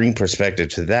you bring perspective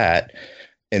to that,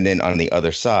 and then on the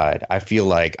other side, I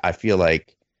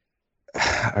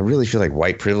really feel like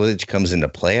white privilege comes into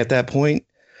play at that point.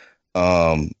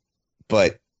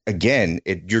 But again,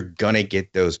 you're going to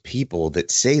get those people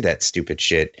that say that stupid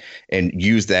shit and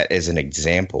use that as an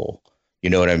example. You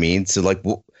know what I mean? So like,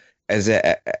 as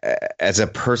a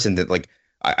person that like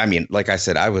I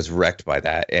said, I was wrecked by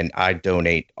that, and I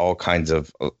donate all kinds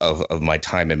of my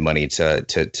time and money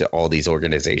to all these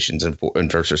organizations and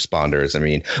first responders. I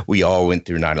mean, we all went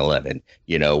through 9/11.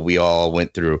 We all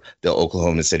went through the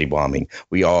Oklahoma City bombing.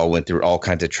 We all went through all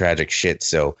kinds of tragic shit.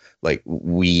 So like,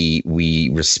 we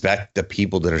respect the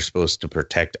people that are supposed to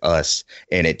protect us,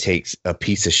 and it takes a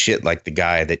piece of shit like the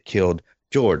guy that killed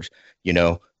George,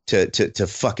 to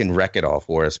fucking wreck it all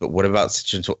for us. But what about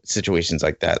situations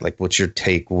like that? Like, what's your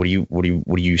take? What do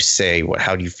you say?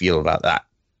 How do you feel about that?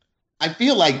 I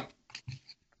feel like,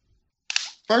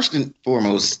 first and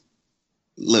foremost,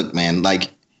 look, man,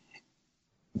 like,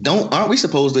 aren't we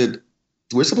supposed to?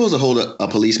 We're supposed to hold a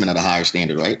policeman at a higher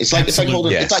standard, right? It's like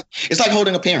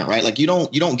holding a parent, right? Like, you don't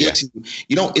get to,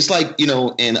 it's like,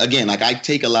 and again, like, I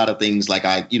take a lot of things, like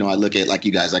I look at, like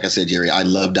you guys, like I said, Jerry, I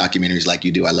love documentaries like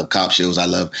you do. I love cop shows. I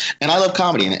love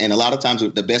comedy. And a lot of times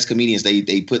the best comedians,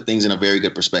 they put things in a very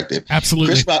good perspective.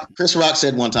 Absolutely. Chris Rock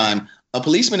said one time, a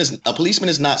policeman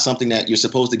is not something that you're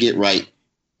supposed to get right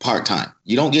part-time.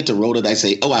 You don't get to roll the dice,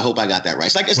 say, oh, I hope I got that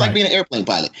right. It's like being an airplane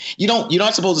pilot. You're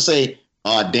not supposed to say,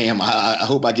 oh, damn, I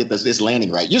hope I get this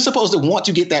landing right. You're supposed to want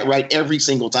to get that right every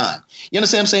single time. You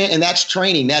understand what I'm saying? And that's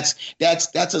training. That's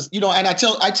and I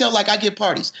tell like I give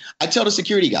parties. I tell the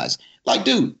security guys, like,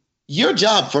 dude, your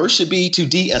job first should be to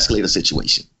de-escalate a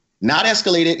situation. Not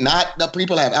escalate it, not the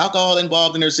people have alcohol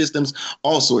involved in their systems,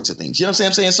 all sorts of things. You know what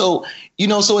I'm saying? So,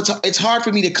 so it's hard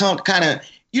for me to come kind of,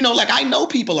 like I know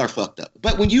people are fucked up,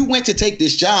 but when you went to take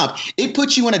this job, it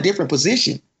puts you in a different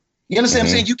position. You understand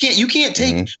what I'm saying?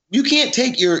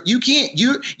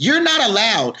 You're not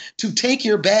allowed to take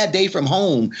your bad day from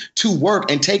home to work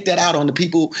and take that out on the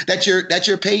people that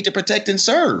you're paid to protect and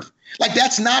serve. Like,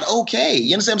 that's not okay.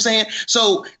 You understand what I'm saying?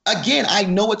 So again, I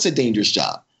know it's a dangerous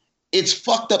job. It's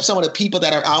fucked up some of the people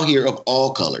that are out here of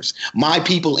all colors, my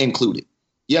people included.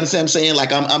 You understand what I'm saying?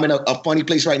 Like, I'm in a funny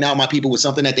place right now, my people, with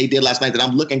something that they did last night that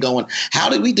I'm looking going, how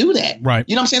did we do that? Right.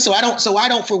 You know what I'm saying? So I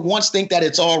don't for once think that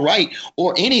it's all right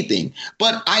or anything,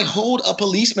 but I hold a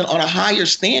policeman on a higher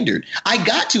standard. I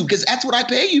got to, because that's what I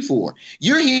pay you for.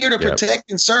 You're here to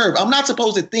protect and serve. I'm not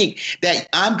supposed to think that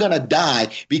I'm going to die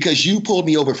because you pulled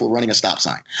me over for running a stop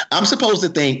sign. I'm supposed to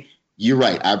think, you're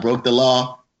right, I broke the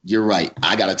law. You're right.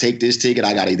 I got to take this ticket.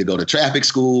 I got to either go to traffic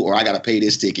school or I got to pay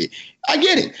this ticket. I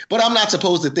get it. But I'm not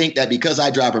supposed to think that because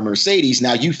I drive a Mercedes,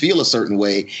 now you feel a certain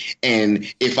way. And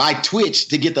if I twitch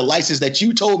to get the license that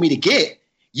you told me to get,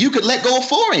 you could let go of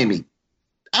 4 in me.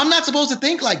 I'm not supposed to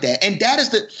think like that. And that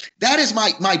is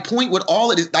my point with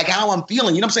all of this, like how I'm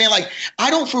feeling. You know what I'm saying? Like,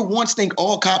 I don't for once think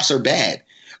all cops are bad.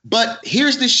 But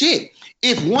here's the shit.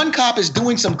 If one cop is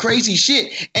doing some crazy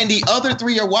shit and the other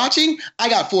 3 are watching, I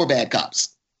got 4 bad cops.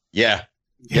 Yeah.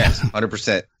 Yes.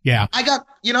 100%. Yeah. I got,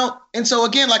 and so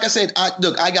again, like I said,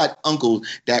 I got uncles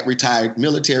that retired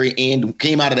military and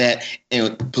came out of that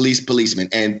and policeman,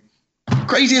 and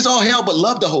crazy as all hell, but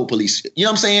loved the whole police. You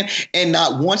know what I'm saying? And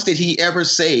not once did he ever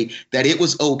say that it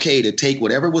was okay to take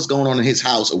whatever was going on in his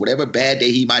house or whatever bad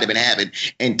day he might have been having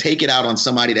and take it out on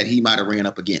somebody that he might have ran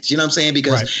up against. You know what I'm saying?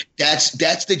 Because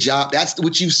that's the job. That's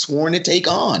what you've sworn to take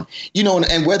on.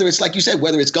 And whether it's like you said,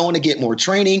 whether it's going to get more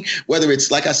training, whether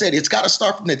it's like I said, it's got to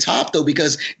start from the top though,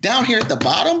 because down here at the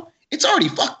bottom, it's already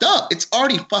fucked up. It's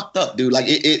already fucked up, dude. Like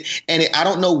I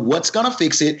don't know what's gonna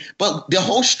fix it, but the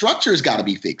whole structure has got to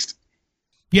be fixed.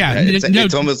 Yeah,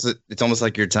 it's almost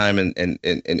like your time in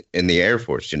the Air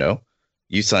Force.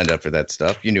 You signed up for that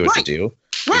stuff. You knew what to do.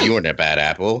 Right. You weren't a bad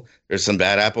apple. There's some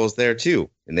bad apples there too,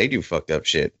 and they do fucked up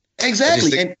shit.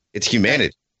 Exactly, and it's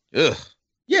humanity. Ugh.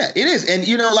 Yeah, it is. And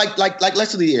like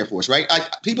let's do the Air Force, right?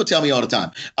 People tell me all the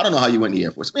time, I don't know how you went in the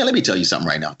Air Force. Man, let me tell you something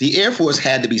right now. The Air Force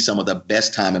had to be some of the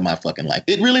best time in my fucking life.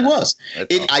 It really was.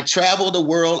 Awesome. I traveled the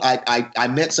world. I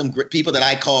met some people that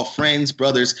I call friends,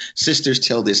 brothers, sisters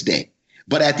till this day.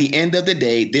 But at the end of the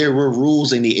day, there were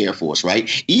rules in the Air Force,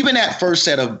 right? Even that first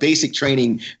set of basic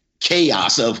training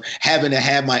chaos of having to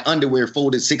have my underwear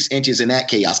folded 6 inches in that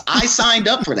chaos. I signed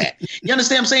up for that. You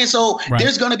understand what I'm saying? So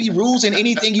there's going to be rules in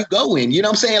anything you go in. You know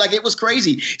what I'm saying? Like, it was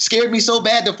crazy. Scared me so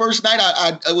bad the first night.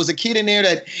 I was a kid in there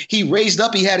that he raised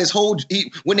up. He had his whole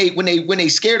when they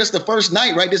scared us the first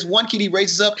night, right? This one kid, he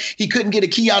raises up. He couldn't get a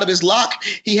key out of his lock.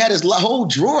 He had his whole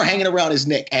drawer hanging around his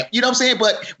neck. You know what I'm saying?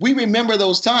 But we remember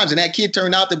those times, and that kid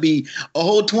turned out to be a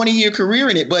whole 20-year career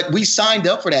in it. But we signed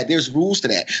up for that. There's rules to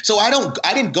that. So I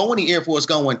didn't go in the Air Force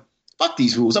going, fuck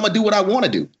these rules. I'm gonna do what I want to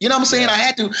do. You know what I'm saying? I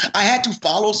had to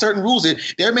follow certain rules.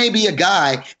 There may be a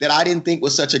guy that I didn't think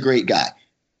was such a great guy,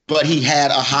 but he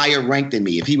had a higher rank than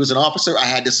me. If he was an officer, I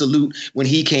had to salute when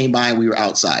he came by and we were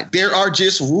outside. There are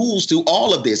just rules to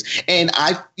all of this. And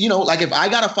like if I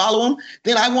got to follow them,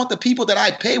 then I want the people that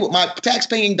I pay with my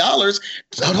tax-paying dollars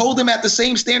to hold them at the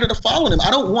same standard of following them.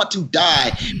 I don't want to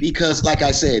die because, like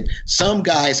I said, some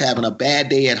guy's having a bad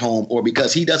day at home, or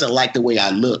because he doesn't like the way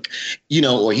I look,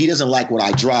 or he doesn't like what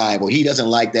I drive, or he doesn't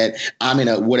like that I'm in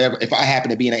a whatever. If I happen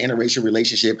to be in an interracial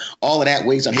relationship, all of that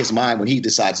weighs on his mind when he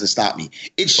decides to stop me.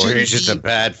 Or he's just a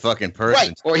bad fucking person.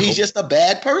 Right. Or he's just a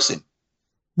bad person.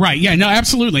 Right. Yeah, no,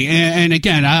 absolutely. And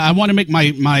again, I want to make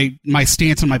my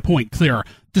stance and my point clear.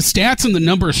 The stats and the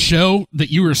numbers show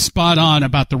that you were spot on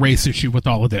about the race issue with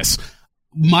all of this.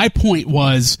 My point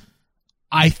was,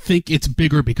 I think it's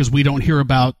bigger because we don't hear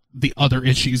about the other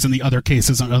issues and the other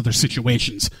cases and other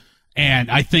situations. And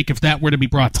I think if that were to be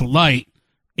brought to light,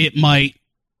 it might,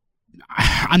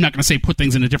 I'm not going to say put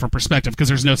things in a different perspective, because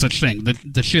there's no such thing.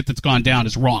 The shit that's gone down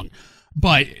is wrong.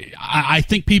 But I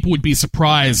think people would be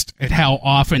surprised at how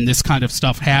often this kind of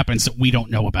stuff happens that we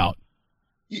don't know about.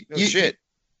 No shit.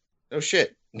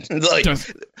 Like,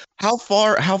 how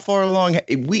far along?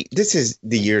 This is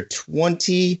the year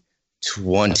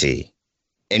 2020,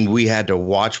 and we had to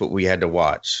watch what we had to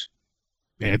watch.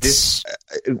 It's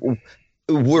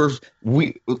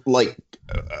we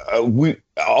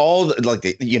all like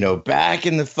the, you know, back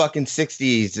in the fucking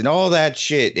 60s and all that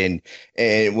shit, and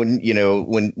when, you know,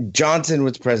 when Johnson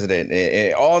was president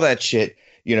and all that shit,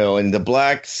 you know, and the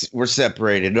blacks were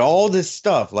separated, all this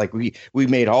stuff, like we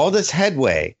made all this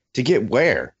headway to get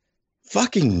where?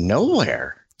 Fucking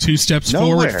nowhere. 2 steps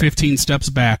forward, 15 steps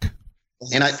back.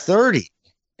 And 30.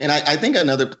 And I think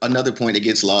another point that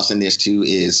gets lost in this too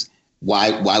is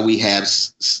why we have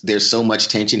there's so much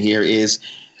tension here is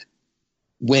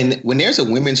when there's a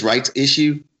women's rights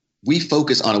issue, we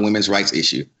focus on a women's rights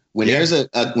issue. When there's a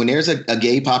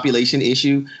gay population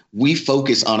issue, we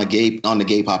focus on the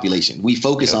gay population. We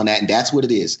focus on that, and that's what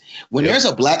it is. When there's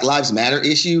a Black Lives Matter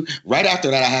issue, right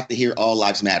after that, I have to hear all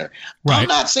lives matter. Right. I'm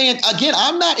not saying, again,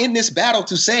 I'm not in this battle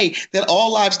to say that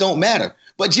all lives don't matter.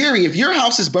 But Jerry, if your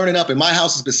house is burning up and my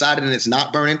house is beside it and it's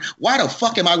not burning, why the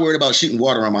fuck am I worried about shooting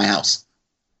water on my house?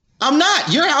 I'm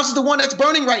not. Your house is the one that's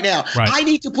burning right now. Right. I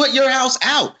need to put your house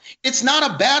out. It's not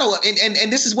a battle.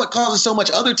 And this is what causes so much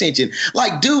other tension.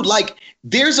 Like, dude, like,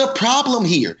 there's a problem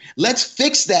here. Let's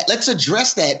fix that. Let's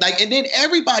address that. Like, and then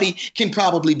everybody can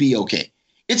probably be okay.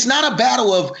 It's not a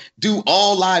battle of do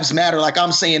all lives matter? Like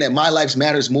I'm saying that my life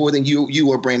matters more than you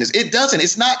or Brandon's. It doesn't.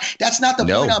 It's not. That's not the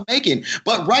point I'm making.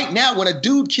 But right now, when a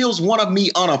dude kills one of me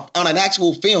on an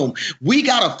actual film, we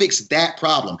gotta fix that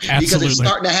problem. Absolutely. Because it's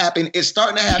starting to happen. It's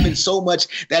starting to happen so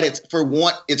much that it's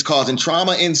causing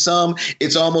trauma in some.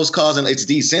 It's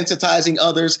desensitizing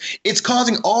others. It's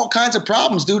causing all kinds of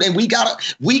problems, dude. And we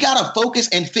gotta focus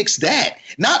and fix that.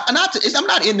 I'm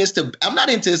not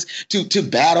into this to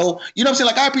battle. You know what I'm saying?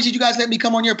 Like, I appreciate you guys letting me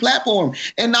come on your platform.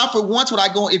 And not for once would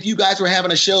I go, if you guys were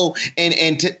having a show and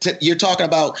you're talking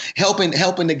about helping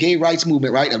the gay rights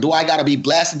movement, right? Or do I got to be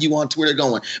blasting you on Twitter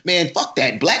going, man, fuck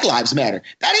that. Black Lives Matter.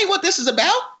 That ain't what this is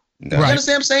about. No. You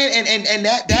understand what I'm saying? And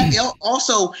that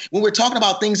also, when we're talking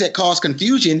about things that cause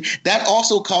confusion, that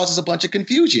also causes a bunch of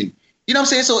confusion. You know what I'm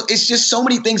saying? So it's just so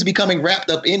many things becoming wrapped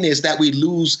up in this that we're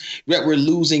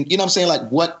losing. You know what I'm saying? Like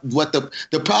what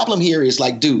the problem here is,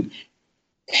 like, dude,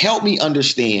 help me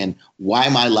understand why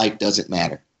my life doesn't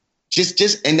matter.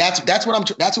 And that's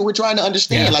what we're trying to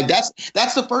understand. Yeah. Like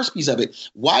that's the first piece of it.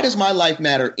 Why does my life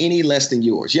matter any less than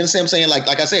yours? You understand what I'm saying?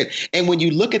 Like I said, and when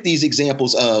you look at these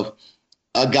examples of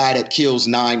a guy that kills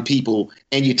 9 people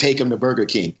and you take him to Burger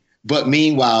King. But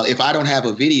meanwhile, if I don't have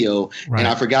a video and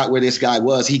I forgot where this guy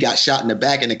was, he got shot in the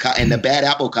back, and the bad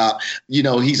apple cop, you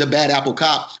know, he's a bad apple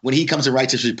cop. When he comes and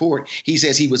writes his report, he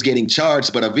says he was getting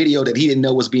charged, but a video that he didn't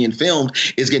know was being filmed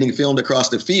is getting filmed across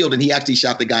the field, and he actually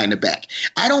shot the guy in the back.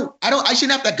 I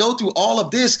shouldn't have to go through all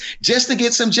of this just to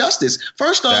get some justice.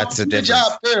 First off, do the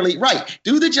job fairly, right?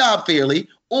 Do the job fairly.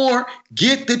 Or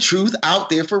get the truth out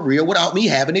there for real without me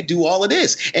having to do all of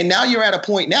this. And now you're at a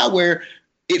point now where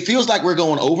it feels like we're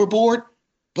going overboard,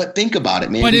 but think about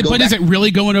it, man. But is it really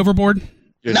going overboard?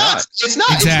 It's not.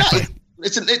 Exactly.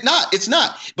 It's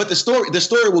not. But the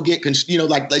story will get,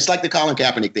 like it's like the Colin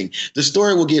Kaepernick thing. The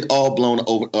story will get all blown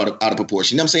out of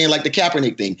proportion. You know what I'm saying? Like the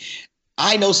Kaepernick thing.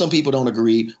 I know some people don't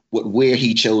agree with where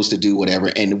he chose to do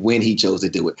whatever and when he chose to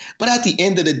do it. But at the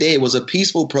end of the day, it was a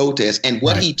peaceful protest. And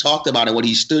what he talked about and what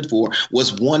he stood for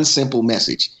was one simple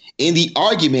message. In the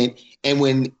argument, and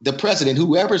when the president,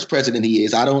 whoever's president he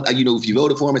is, if you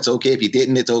voted for him, it's okay. If you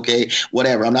didn't, it's okay.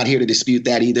 Whatever. I'm not here to dispute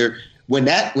that either. When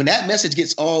that message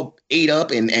gets all ate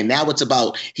up and now it's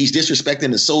about he's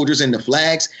disrespecting the soldiers and the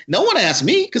flags, no one asked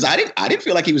me because I didn't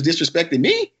feel like he was disrespecting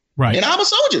me. Right. And I'm a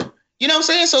soldier. You know what I'm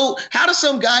saying? So how does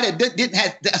some guy that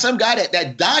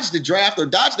dodged the draft or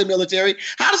dodged the military,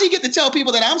 how does he get to tell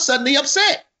people that I'm suddenly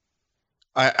upset?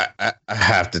 I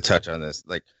have to touch on this.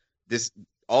 Like this,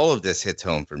 all of this hits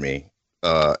home for me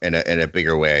in a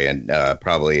bigger way, and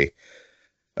probably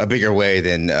a bigger way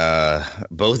than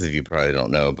both of you probably don't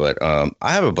know. But I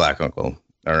have a black uncle.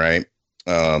 All right,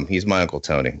 he's my Uncle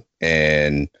Tony,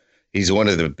 and he's one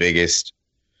of the biggest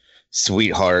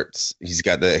sweethearts. He's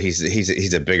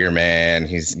a bigger man.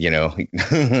 He's,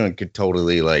 he could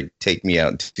totally like take me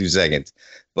out in 2 seconds,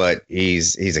 but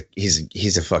he's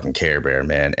a fucking Care Bear,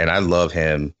 man. And I love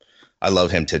him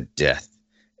to death.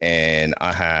 And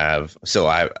I have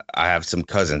some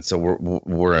cousins, so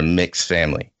we're a mixed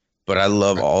family, but I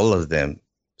love all of them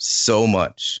so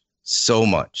much. So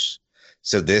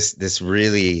this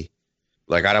really,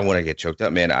 like, I don't want to get choked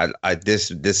up, man.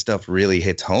 This stuff really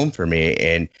hits home for me,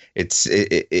 and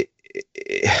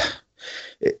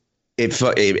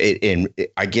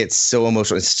I get so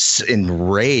emotional, it's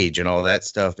enraged and all that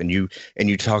stuff. And you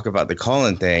talk about the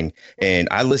Colin thing, and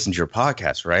I listened to your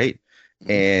podcast, right?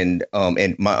 And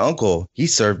my uncle, he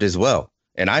served as well.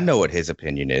 and I know what his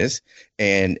opinion is.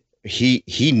 And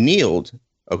he kneeled.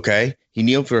 Okay, he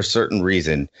kneeled for a certain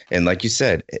reason, and like you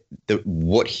said,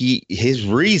 his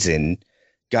reason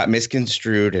got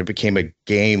misconstrued and became a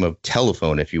game of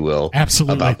telephone, if you will.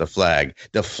 Absolutely. About the flag.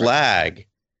 The flag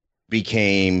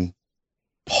became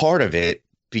part of it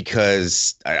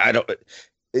because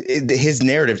his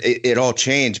narrative, it all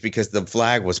changed because the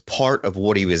flag was part of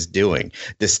what he was doing,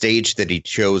 the stage that he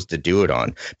chose to do it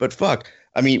on. But fuck,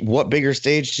 I mean, what bigger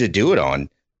stage to do it on?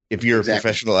 If you're a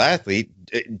professional athlete,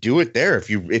 do it there.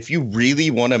 If you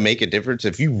really want to make a difference,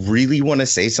 if you really want to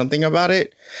say something about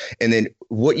it. And then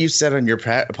what you said on your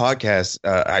podcast,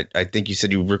 I think you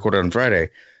said you recorded on Friday,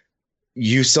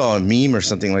 you saw a meme or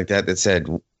something like that said,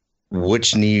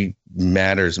 which knee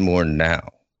matters more now?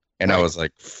 And I was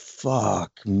like,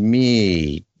 fuck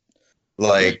me.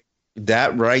 Like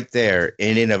that right there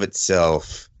in and of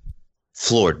itself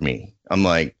floored me. I'm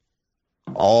like,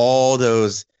 all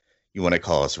those, you want to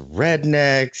call us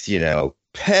rednecks,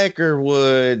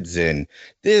 Peckerwoods and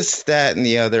this, that, and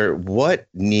the other. What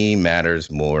knee matters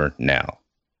more now?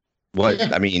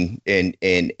 I mean,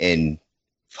 and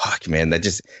fuck, man, that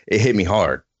just, it hit me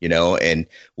hard, and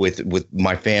with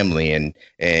my family and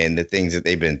the things that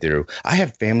they've been through. I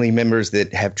have family members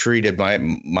that have treated my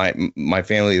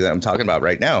family that I'm talking about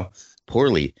right now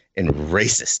poorly and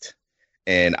racist.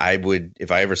 And I would,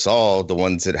 if I ever saw the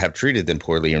ones that have treated them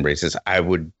poorly and racist, I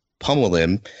would pummel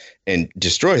them and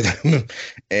destroy them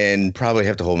and probably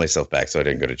have to hold myself back so I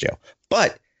didn't go to jail.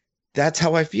 But that's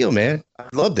how I feel, man. I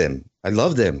love them. I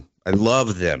love them. I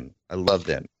love them. I love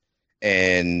them.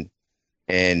 And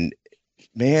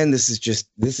man, this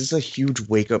is a huge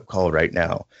wake up call right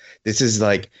now. This is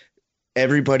like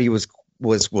everybody was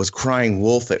crying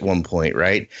wolf at one point,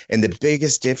 right? And the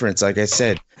biggest difference, like I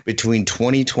said, between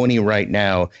 2020 right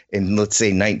now and let's say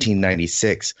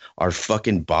 1996, our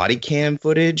fucking body cam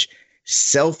footage,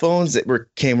 cell phones that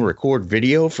can record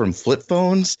video from flip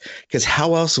phones. Because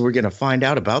how else are we going to find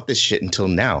out about this shit until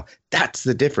now? That's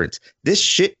the difference. This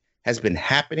shit has been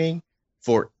happening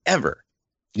forever.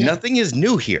 Yeah. Nothing is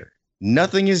new here.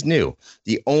 Nothing is new.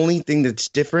 The only thing that's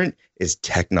different is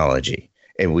technology.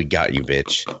 And we got you,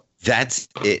 bitch. That's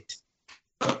it.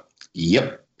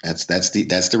 Yep. That's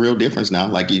the real difference now.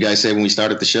 Like you guys said when we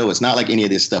started the show, it's not like any of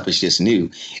this stuff is just new.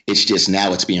 It's just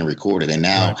now it's being recorded. And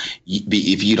now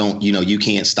if you don't, you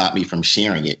can't stop me from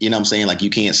sharing it. You know what I'm saying? Like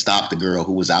you can't stop the girl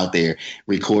who was out there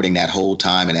recording that whole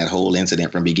time and that whole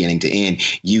incident from beginning to end.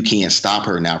 You can't stop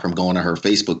her now from going to her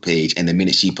Facebook page. And the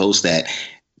minute she posts that,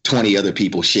 20 other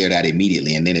people share that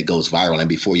immediately, and then it goes viral. And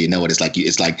before you know it, it's like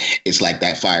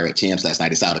that fire at Champs last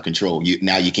night. It's out of control.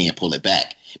 Now you can't pull it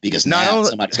back because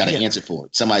somebody's got to answer for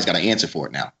it. Somebody's got to answer for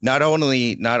it now. Not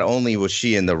only was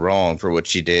she in the wrong for what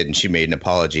she did, and she made an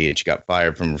apology, and she got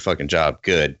fired from her fucking job.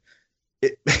 Good.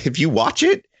 If you watch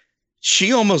it,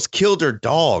 she almost killed her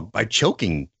dog by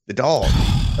choking the dog.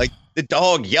 Like the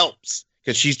dog yelps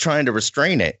because she's trying to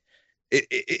restrain it.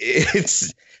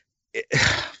 It's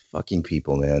fucking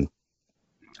people, man.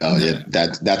 Oh yeah,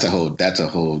 that's a whole.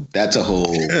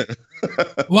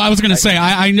 Well, I was going to say,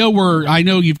 I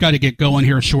know you've got to get going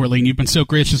here shortly, and you've been so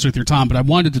gracious with your time, but I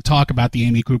wanted to talk about the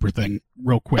Amy Cooper thing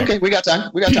real quick. Okay, we got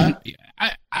time.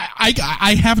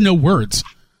 I have no words.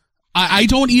 I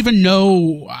don't even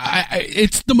know.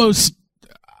 It's the most.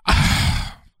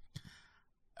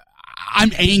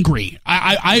 I'm angry.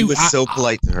 He was so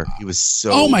polite to her. He was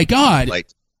so. Oh my God.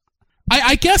 Polite.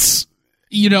 I guess.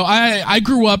 I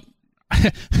grew up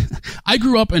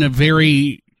in a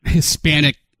very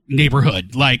Hispanic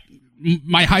neighborhood. Like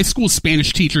my high school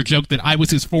Spanish teacher joked that I was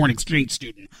his foreign exchange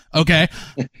student. Okay.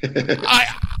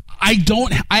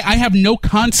 I have no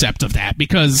concept of that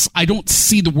because I don't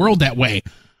see the world that way.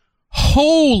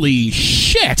 Holy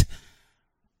shit.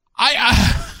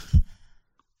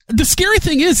 The scary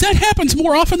thing is that happens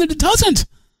more often than it doesn't.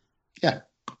 Yeah.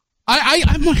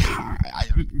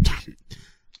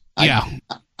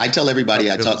 I tell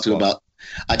everybody I talk to about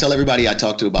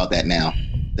that now.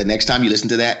 The next time you listen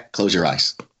to that, close your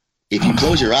eyes. If you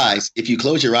close your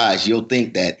eyes, you'll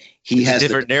think that he has a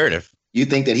different narrative. You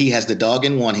think that he has the dog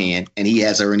in one hand and he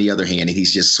has her in the other hand, and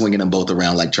he's just swinging them both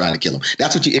around like trying to kill him.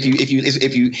 That's what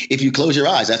if you close your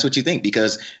eyes, that's what you think,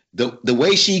 because the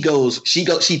way she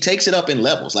takes it up in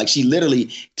levels. Like she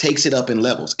literally takes it up in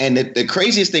levels. And the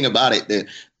craziest thing about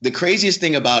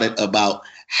it, about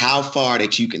how far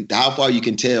you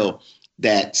can tell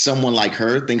that someone like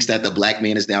her thinks that the black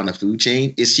man is down the food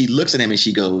chain is she looks at him and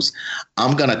she goes,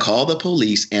 I'm going to call the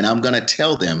police and I'm going to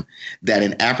tell them that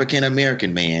an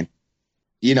African-American man,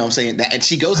 you know what I'm saying? And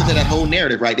she goes into that whole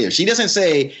narrative right there. She doesn't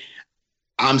say,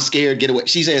 I'm scared, get away.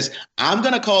 She says, I'm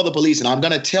going to call the police and I'm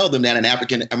going to tell them that an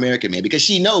African-American man, because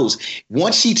she knows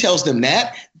once she tells them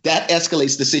that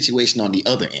escalates the situation on the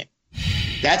other end.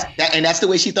 That's the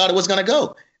way she thought it was going to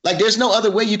go. Like, there's no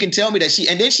other way you can tell me that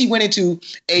and then she went into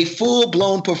a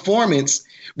full-blown performance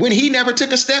when he never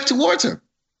took a step towards her.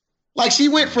 Like, she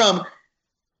went from,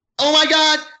 oh my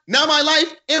God, now my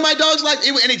life and my dog's life.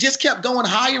 And it just kept going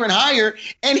higher and higher.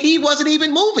 And he wasn't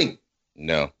even moving.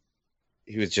 No,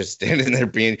 he was just standing there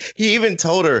he even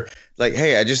told her, like,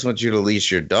 hey, I just want you to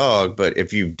leash your dog. But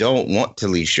if you don't want to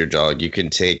leash your dog, you can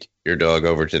take your dog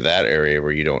over to that area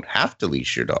where you don't have to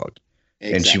leash your dog.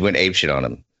 Exactly. And she went apeshit on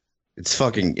him.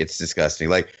 It's disgusting.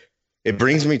 Like, it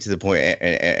brings me to the point,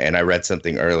 and I read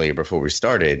something earlier before we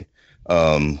started.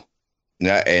 And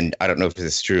I don't know if this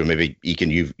is true. Maybe Eakin,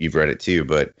 you've read it too.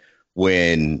 But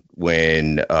when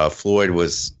Floyd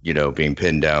was, being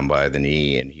pinned down by the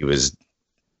knee and he was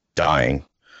dying,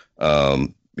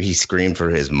 he screamed for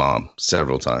his mom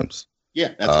several times.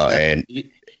 Yeah, and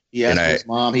he asked his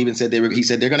mom. He even said they're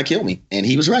going to kill me, and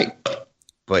he was right.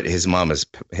 But his mom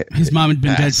had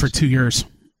been dead for 2 years.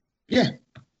 Yeah,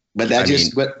 but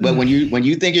but when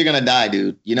you think you're going to die,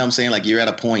 dude, you know what I'm saying? Like, you're at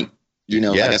a point.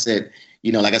 Like I said,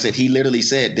 he literally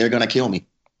said they're going to kill me.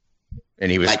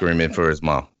 And he was screaming for his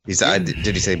mom. He said,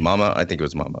 did he say mama? I think it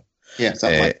was mama. Yeah,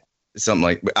 something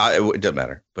like it doesn't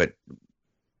matter. But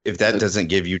if that doesn't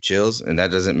give you chills and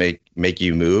that doesn't make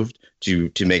you moved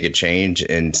to make a change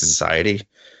in society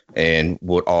and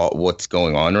what's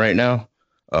going on right now,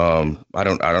 I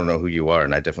don't know who you are,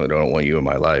 and I definitely don't want you in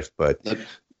my life. But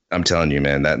I'm telling you,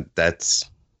 man, that's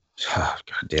God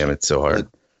damn, it's so hard.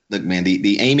 Look, man,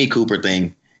 the Amy Cooper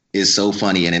thing is so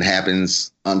funny, and it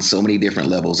happens on so many different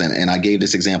levels. And I gave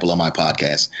this example on my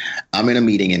podcast. I'm in a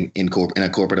meeting in a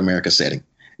corporate America setting.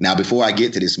 Now, before I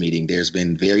get to this meeting, there's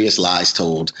been various lies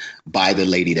told by the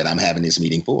lady that I'm having this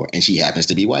meeting for, and she happens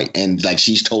to be white. And like,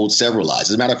 she's told several lies.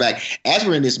 As a matter of fact, as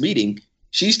we're in this meeting,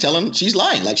 she's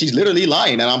lying. Like, she's literally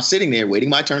lying. And I'm sitting there waiting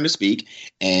my turn to speak,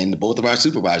 and both of our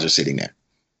supervisors sitting there.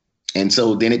 And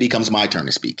so then it becomes my turn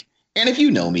to speak. And if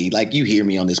you know me, like, you hear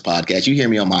me on this podcast, you hear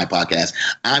me on my podcast,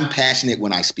 I'm passionate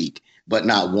when I speak, but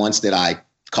not once did I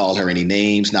call her any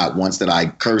names, not once did I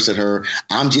curse at her.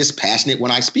 I'm just passionate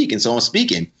when I speak. And so I'm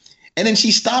speaking. And then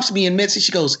she stops me in midst and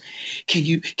she goes, can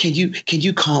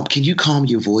you calm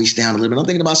your voice down a little bit? I'm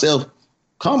thinking to myself,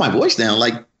 calm my voice down?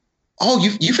 Like, oh,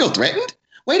 you feel threatened?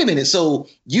 Wait a minute. So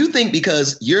you think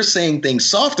because you're saying things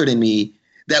softer than me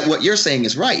that what you're saying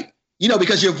is right?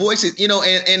 Because your voice is,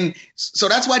 and so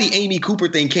that's why the Amy Cooper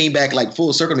thing came back like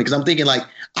full circle to me, because I'm thinking, like,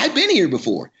 I've been here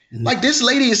before. Mm-hmm. Like, this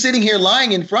lady is sitting here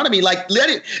lying in front of me, like,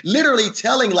 literally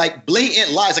telling like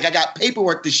blatant lies. Like, I got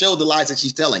paperwork to show the lies that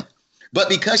she's telling. But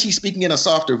because she's speaking in a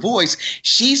softer voice,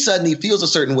 she suddenly feels a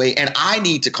certain way, and I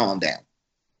need to calm down.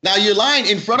 Now, you're lying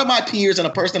in front of my peers and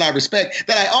a person I respect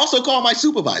that I also call my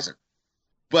supervisor.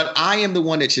 But I am the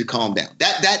one that should calm down.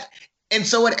 And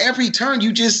so at every turn,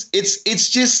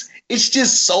 it's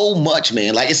just so much,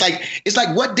 man. Like, it's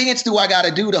like, what dance do I got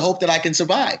to do to hope that I can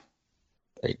survive?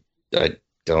 I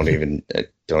don't even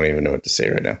know what to say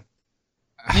right now.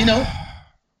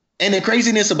 And the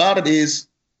craziness about it is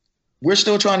we're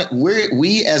still trying to,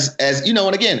 we as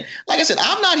and again, like I said,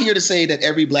 I'm not here to say that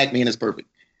every black man is perfect.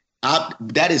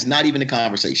 That is not even a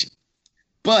conversation.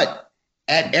 But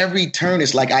at every turn,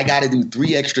 it's like I got to do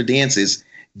 3 extra dances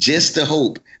just to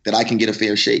hope that I can get a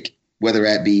fair shake, whether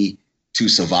that be to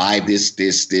survive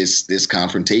this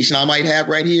confrontation I might have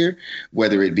right here,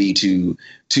 whether it be to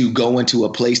go into a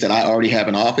place that I already have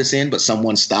an office in, but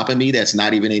someone's stopping me that's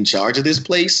not even in charge of this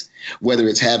place, whether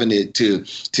it's having to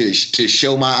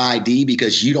show my ID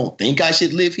because you don't think I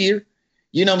should live here.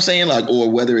 You know what I'm saying? Like,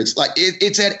 or whether it's like,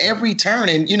 it's at every turn.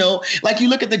 And, like, you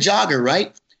look at the jogger,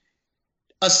 right?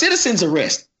 A citizen's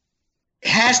arrest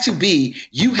has to be,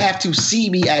 you have to see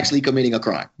me actually committing a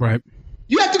crime. Right.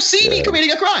 You have to see me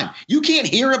committing a crime. You can't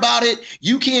hear about it.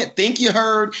 You can't think you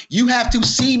heard. You have to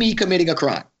see me committing a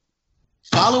crime.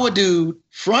 Follow a dude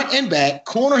front and back,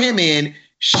 corner him in,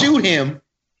 shoot him,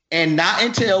 and not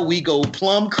until we go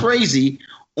plumb crazy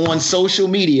on social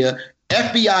media,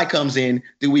 FBI comes in,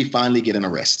 do we finally get an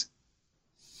arrest.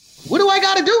 What do I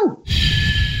got to do?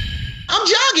 I'm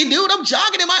jogging, dude. I'm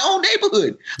jogging in my own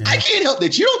neighborhood. Yeah. I can't help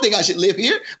that you don't think I should live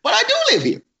here, but I do live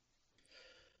here.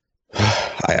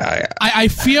 I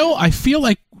feel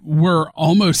like we're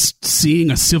almost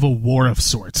seeing a civil war of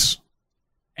sorts,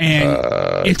 and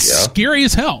it's scary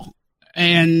as hell.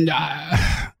 And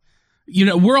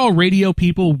we're all radio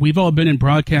people. We've all been in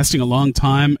broadcasting a long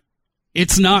time.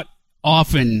 It's not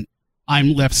often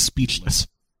I'm left speechless,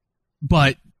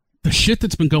 but the shit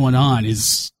that's been going on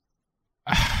is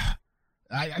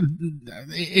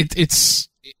It's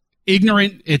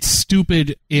ignorant. It's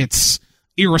stupid. It's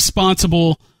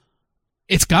irresponsible.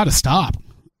 It's got to stop.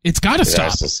 It's got to stop. It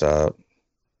has to stop.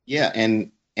 Yeah,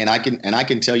 and I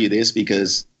can tell you this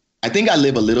because I think I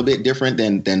live a little bit different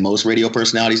than most radio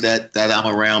personalities that I'm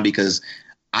around, because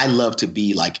I love to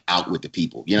be like out with the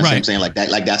people. You know what I'm saying? Like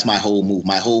that's my whole move.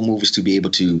 My whole move is to be able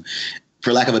to,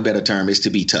 for lack of a better term, is to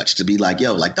be touched, to be like,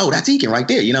 yo, like, oh, that's Ekin right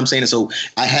there. You know what I'm saying? And so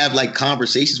I have like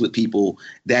conversations with people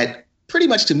that pretty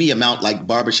much to me amount like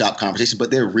barbershop conversations,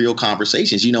 but they're real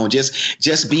conversations, you know, and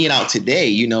just being out today,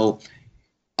 you know,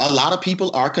 a lot of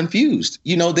people are confused.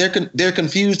 You know, they're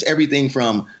confused everything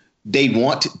from they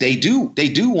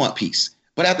do want peace,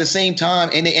 but at the same time,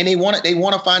 and they want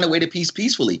to find a way to peace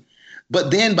peacefully. But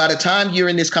then by the time you're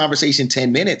in this conversation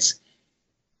 10 minutes,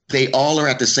 they all are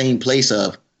at the same place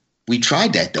of, we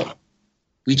tried that though.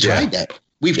 We tried that.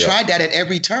 We've tried that at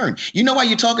every turn. You know why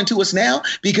you're talking to us now?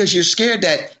 Because you're scared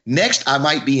that next I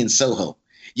might be in Soho.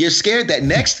 You're scared that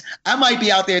next I might be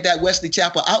out there at that Wesley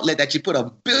Chapel outlet that you put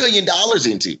 $1 billion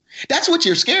into. That's what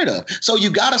you're scared of. So you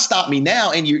got to stop me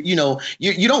now. And you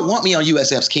don't want me on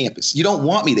USF's campus. You don't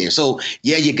want me there. So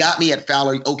yeah, you got me at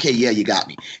Fowler. Okay, yeah, you got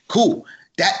me. Cool.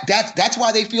 That's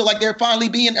why they feel like they're finally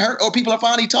being hurt, or people are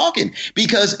finally talking,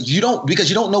 because you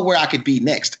don't know where I could be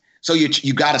next. So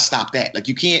you got to stop that. Like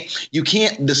you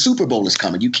can't, the Super Bowl is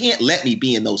coming. You can't let me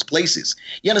be in those places.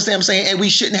 You understand what I'm saying? And we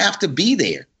shouldn't have to be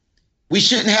there. We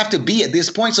shouldn't have to be at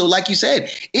this point. So like you said,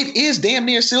 it is damn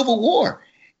near civil war.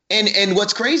 And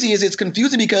what's crazy is it's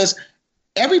confusing because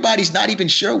everybody's not even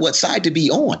sure what side to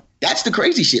be on. That's the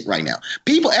crazy shit right now.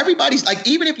 Everybody's like,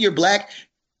 even if you're black,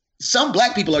 some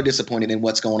black people are disappointed in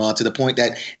what's going on, to the point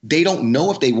that they don't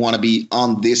know if they want to be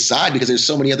on this side because there's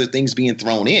so many other things being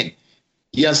thrown in.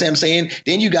 You understand what I'm saying?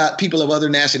 Then you got people of other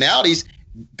nationalities.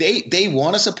 They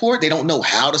want to support. They don't know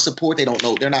how to support. They don't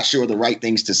know. They're not sure of the right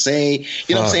things to say.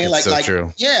 You know what I'm saying?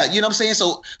 True. Yeah, you know what I'm saying?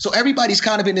 So everybody's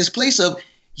kind of in this place of,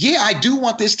 yeah, I do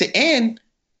want this to end,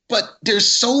 but there's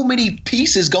so many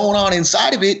pieces going on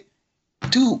inside of it.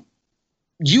 Dude,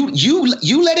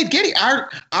 you let it get here.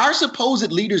 Our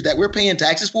supposed leaders that we're paying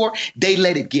taxes for, they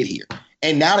let it get here.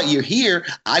 And now that you're here,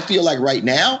 I feel like right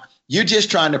now you're just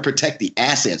trying to protect the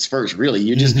assets first. Really,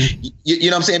 you're just you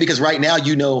know what I'm saying? Because right now,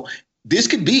 you know, this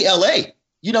could be LA.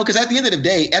 You know, because at the end of the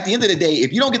day,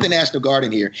 if you don't get the National Guard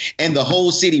in here and the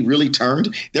whole city really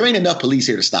turned, there ain't enough police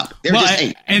here to stop it. There just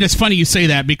ain't. And it's funny you say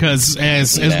that, because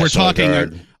as we're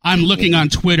talking, I'm looking on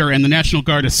Twitter, and the National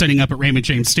Guard is setting up at Raymond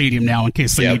James Stadium now in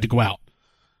case they need to go out.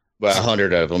 Well,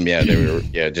 100 of them, they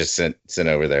were just sent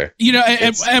over there. You know,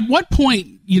 at what point,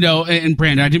 you know, and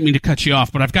Brandon, I didn't mean to cut you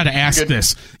off, but I've got to ask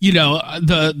this. You know,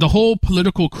 the whole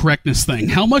political correctness thing,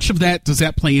 how much of that does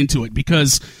that play into it?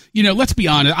 Because, you know, let's be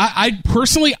honest, I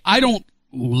personally, I don't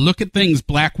look at things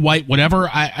black, white, whatever.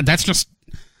 That's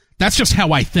just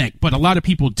how I think, but a lot of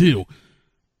people do.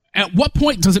 At what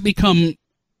point does it become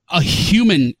a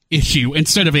human issue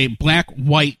instead of a black,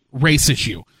 white race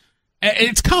issue?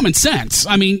 It's common sense.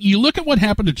 I mean, you look at what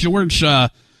happened to George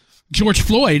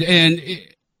Floyd, and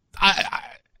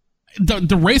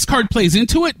the race card plays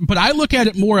into it, but I look at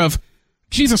it more of,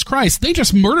 Jesus Christ, they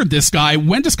just murdered this guy.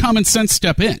 When does common sense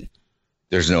step in?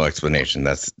 There's no explanation.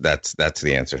 That's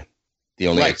the answer. The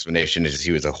only explanation is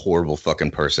he was a horrible fucking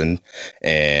person,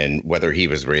 and whether he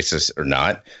was racist or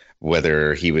not,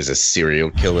 whether he was a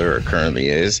serial killer or currently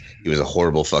is, he was a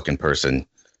horrible fucking person,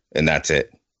 and that's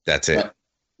it. That's it.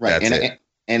 Right.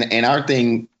 And our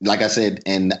thing, like I said,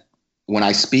 and when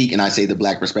I speak and I say the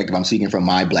black perspective, I'm speaking from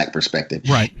my black perspective.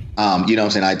 Right. You know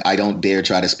what I'm saying? I don't dare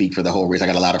try to speak for the whole race. I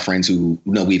got a lot of friends who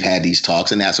know we've had these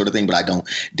talks and that sort of thing, but I don't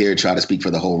dare try to speak for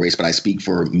the whole race, but I speak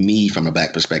for me from a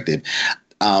black perspective.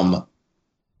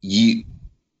 You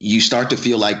start to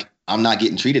feel like I'm not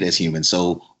getting treated as human.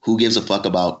 So who gives a fuck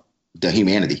about the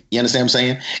humanity? You understand what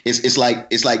I'm saying? It's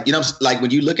like, you know, like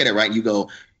when you look at it, right, you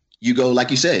go,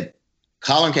 like you said,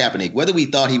 Colin Kaepernick, whether we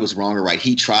thought he was wrong or right,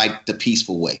 he tried the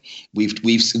peaceful way. We've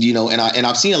you know, and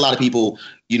I've seen a lot of people,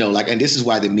 you know, like, and this is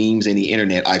why the memes and the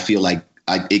internet, I feel like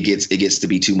it gets to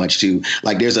be too much too.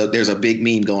 Like there's a big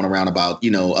meme going around about,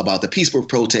 you know, about the peaceful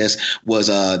protest was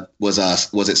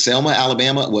it Selma,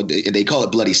 Alabama? What they call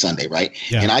it Bloody Sunday, right?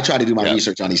 Yeah. And I try to do my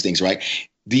research on these things, right?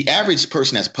 The average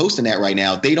person that's posting that right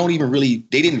now, they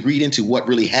didn't read into what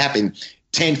really happened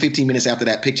 10, 15 minutes after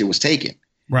that picture was taken.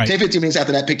 Right. 10, 15 minutes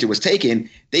after that picture was taken,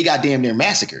 they got damn near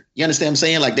massacred. You understand what I'm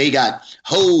saying? Like they got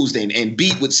hosed and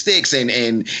beat with sticks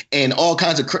and all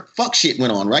kinds of fuck shit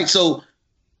went on, right? So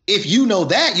if you know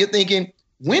that, you're thinking,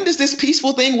 when does this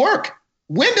peaceful thing work?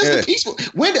 Dude,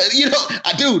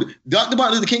 Dr.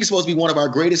 Martin Luther King is supposed to be one of our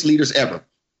greatest leaders ever.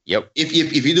 Yep.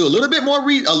 If you do a little bit more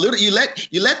you let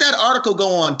that article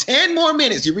go on 10 more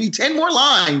minutes, you read 10 more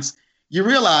lines, you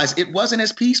realize it wasn't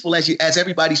as peaceful as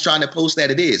everybody's trying to post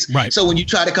that it is. Right. So when you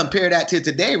try to compare that to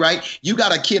today, right, you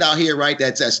got a kid out here, right,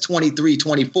 that's 23,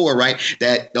 24, right,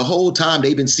 that the whole time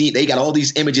they've been seeing, they got all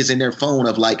these images in their phone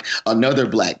of like another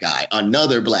black guy,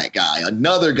 another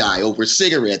guy over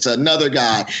cigarettes, another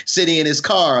guy sitting in his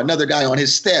car, another guy on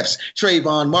his steps,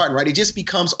 Trayvon Martin, right? It just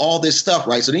becomes all this stuff,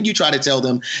 right? So then you try to tell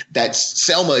them that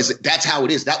Selma that's how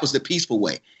it is. That was the peaceful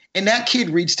way. And that kid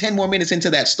reads 10 more minutes into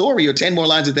that story or 10 more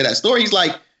lines into that story. He's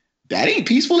like, that ain't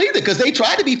peaceful either, because they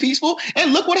tried to be peaceful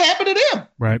and look what happened to them.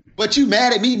 Right. But you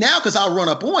mad at me now because I'll run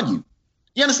up on you.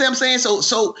 You understand what I'm saying?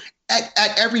 So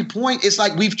at every point, it's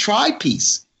like we've tried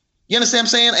peace. You understand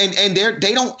what I'm saying? And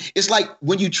they don't, it's like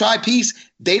when you try peace,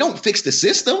 they don't fix the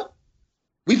system.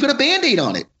 We put a Band-Aid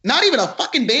on it. Not even a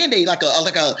fucking Band-Aid, like a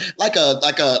I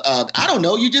don't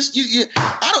know.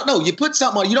 I don't know. You put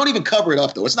something on. You don't even cover it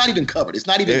up though. It's not even covered. It's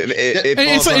not even.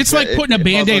 It's like putting a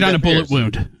Band-Aid on a bullet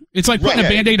wound. It's like putting a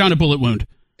Band-Aid on a bullet wound.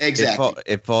 Exactly.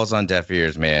 It falls on deaf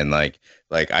ears, man. Like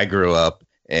I grew up,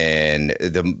 and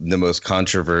the most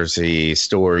controversy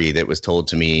story that was told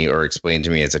to me or explained to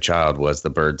me as a child was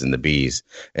the birds and the bees.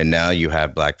 And now you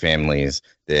have black families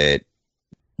that.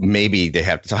 Maybe they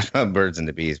have to talk about birds and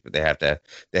the bees, but they have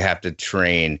to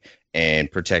train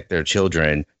and protect their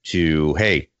children to,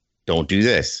 hey, don't do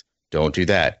this, don't do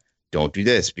that, don't do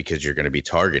this, because you're going to be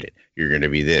targeted. You're going to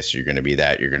be this, you're going to be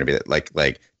that, you're going to be that.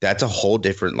 Like that's a whole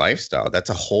different lifestyle. That's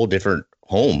a whole different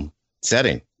home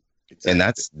setting. Exactly. And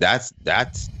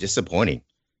that's disappointing.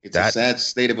 It's a sad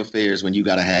state of affairs when you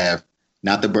got to have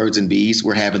not the birds and bees.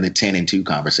 We're having the 10 and 2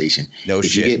 conversation.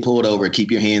 If you get pulled over, keep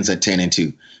your hands at 10 and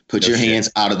 2. Put your hands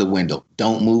out of the window.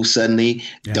 Don't move suddenly.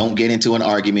 Yeah. Don't get into an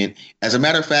argument. As a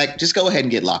matter of fact, just go ahead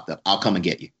and get locked up. I'll come and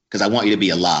get you because I want you to be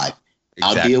alive.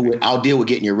 Exactly. I'll deal with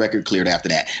getting your record cleared after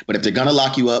that. But if they're going to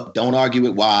lock you up, don't argue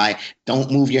with why.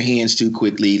 Don't move your hands too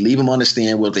quickly. Leave them on the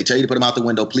stand wheel. If they tell you to put them out the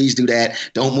window, please do that.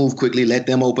 Don't move quickly. Let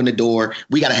them open the door.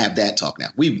 We got to have that talk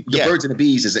now. The birds and the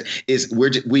bees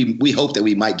we hope that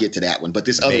we might get to that one. But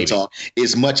this other talk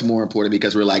is much more important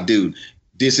because we're like, dude,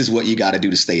 this is what you got to do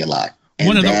to stay alive.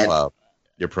 And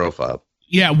your profile.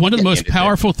 Yeah, one of the most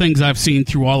powerful things I've seen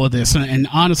through all of this, and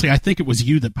honestly, I think it was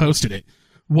you that posted it,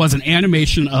 was an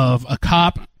animation of a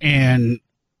cop and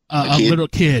a little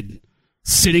kid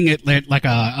sitting at like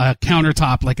a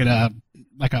countertop, like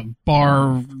a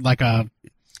bar, like a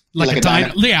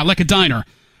diner. Yeah, like a diner.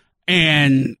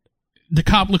 And the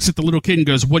cop looks at the little kid and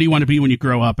goes, "What do you want to be when you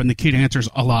grow up?" And the kid answers,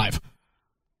 "Alive."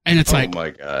 And it's like, oh my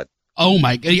god. Oh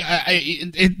my god!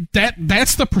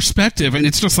 That's the perspective, and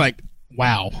it's just like,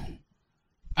 wow.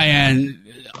 And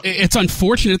it's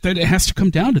unfortunate that it has to come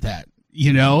down to that,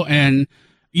 you know. And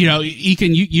you know,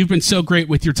 Eakin, you've been so great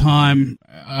with your time.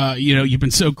 You know, you've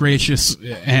been so gracious,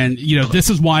 and you know, this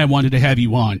is why I wanted to have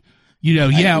you on. You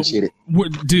know,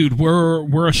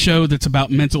 we're a show that's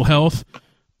about mental health,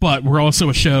 but we're also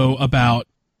a show about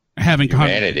having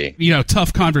humanity.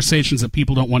 Tough conversations that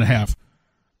people don't want to have,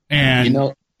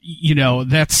 and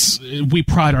we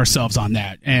pride ourselves on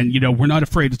that. And, we're not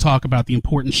afraid to talk about the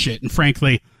important shit. And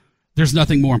frankly, there's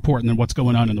nothing more important than what's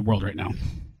going on in the world right now.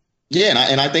 Yeah.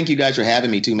 And I thank you guys for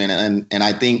having me too, man. And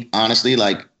I think honestly,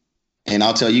 and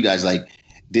I'll tell you guys,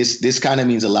 this kind of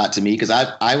means a lot to me because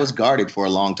I was guarded for a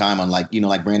long time on like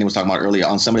Brandon was talking about earlier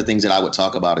on some of the things that I would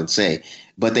talk about and say,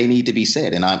 but they need to be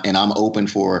said. And I'm open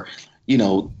for,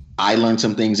 I learned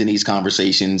some things in these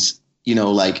conversations,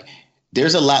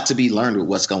 there's a lot to be learned with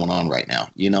what's going on right now.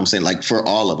 You know what I'm saying? Like for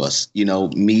all of us,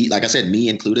 me, like I said, me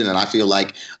included. And I feel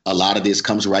like a lot of this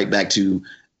comes right back to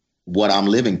what I'm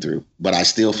living through. But I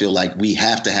still feel like we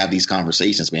have to have these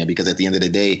conversations, man, because at the end of the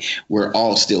day, we're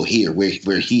all still here.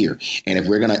 We're here. And if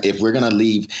we're going to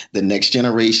leave the next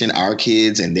generation, our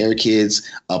kids and their kids,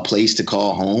 a place to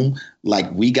call home,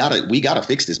 we gotta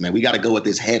fix this, man. We gotta go with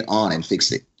this head on and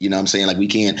fix it. You know what I'm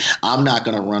saying? I'm not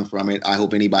going to run from it. I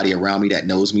hope anybody around me that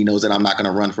knows me knows that I'm not going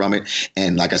to run from it.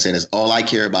 And like I said, all I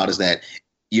care about is that,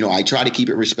 I try to keep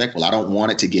it respectful. I don't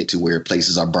want it to get to where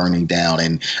places are burning down.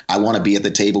 And I want to be at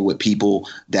the table with people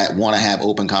that want to have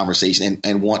open conversation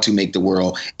and want to make the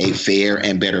world a fair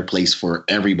and better place for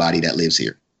everybody that lives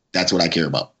here. That's what I care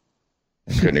about.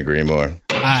 I couldn't agree more.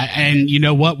 And you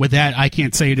know what? With that, I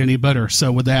can't say it any better.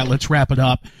 So with that, let's wrap it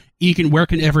up. Eakin, where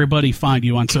can everybody find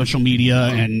you on social media?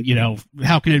 And,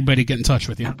 how can everybody get in touch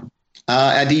with you?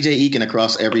 At DJ Eakin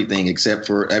across everything except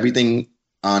for everything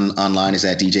online is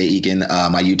at DJ Eakin.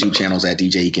 My YouTube channel is at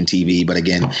DJ Eakin TV. But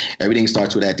again, everything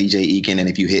starts with at DJ Eakin. And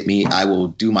if you hit me, I will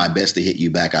do my best to hit you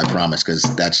back. I promise, because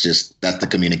that's the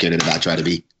communicator that I try to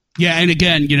be. Yeah, and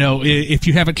again, if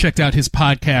you haven't checked out his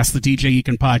podcast, the DJ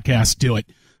Eakin podcast, do it,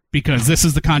 because this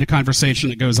is the kind of conversation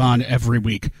that goes on every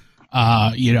week.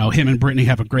 Him and Brittany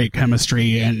have a great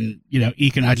chemistry, and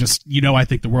Eakin, I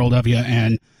think the world of you,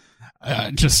 and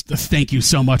just thank you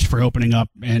so much for opening up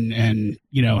and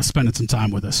spending some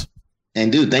time with us.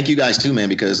 And dude, thank you guys too, man,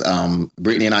 because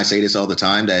Brittany and I say this all the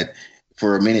time, that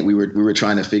for a minute we were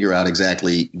trying to figure out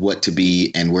exactly what to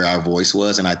be and where our voice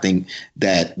was. And I think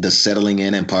that the settling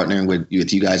in and partnering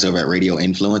with you guys over at Radio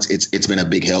Influence, it's been a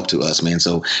big help to us, man.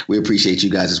 So we appreciate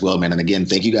you guys as well, man. And again,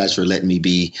 thank you guys for letting me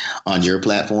be on your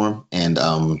platform. And,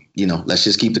 let's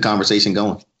just keep the conversation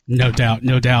going. No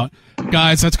doubt.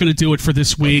 Guys, that's going to do it for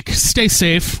this week. Stay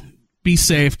safe. Be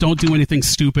safe. Don't do anything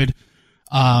stupid.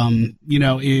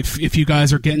 If you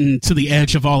guys are getting to the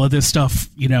edge of all of this stuff,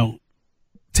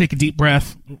 take a deep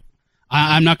breath.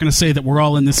 I'm not going to say that we're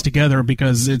all in this together,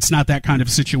 because it's not that kind of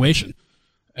situation.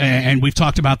 And we've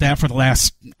talked about that for the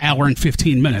last hour and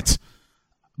 15 minutes.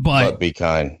 But be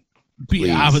kind.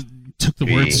 Took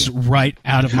the words right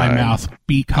out of my mouth.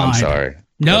 Be kind. I'm sorry.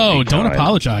 No, don't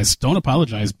apologize. Don't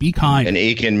apologize. Be kind. And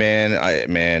Eakin,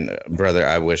 brother,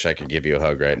 I wish I could give you a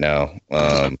hug right now.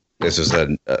 This was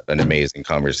an amazing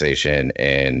conversation,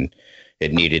 and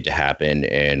it needed to happen,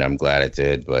 and I'm glad it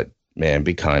did. But man,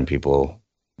 be kind, people.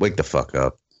 Wake the fuck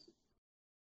up.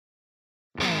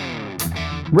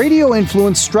 Radio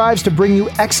Influence strives to bring you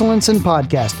excellence in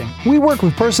podcasting. We work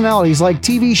with personalities like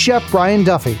TV chef Brian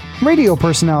Duffy, radio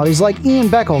personalities like Ian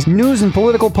Beckles, news and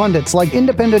political pundits like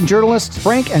independent journalists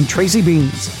Frank and Tracy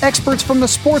Beans, experts from the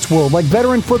sports world like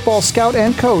veteran football scout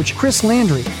and coach Chris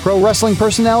Landry, pro wrestling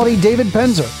personality David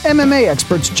Penzer, MMA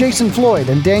experts Jason Floyd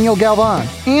and Daniel Galvan,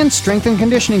 and strength and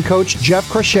conditioning coach Jeff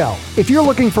Krashell. If you're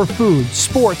looking for food,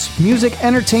 sports, music,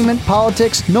 entertainment,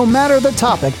 politics, no matter the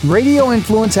topic, Radio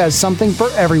Influence has something for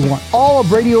everyone. All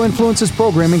of Radio Influence's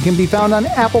programming can be found on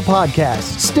Apple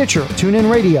Podcasts, Stitcher,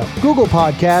 TuneIn Radio, Google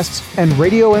Podcasts, and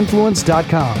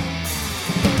RadioInfluence.com.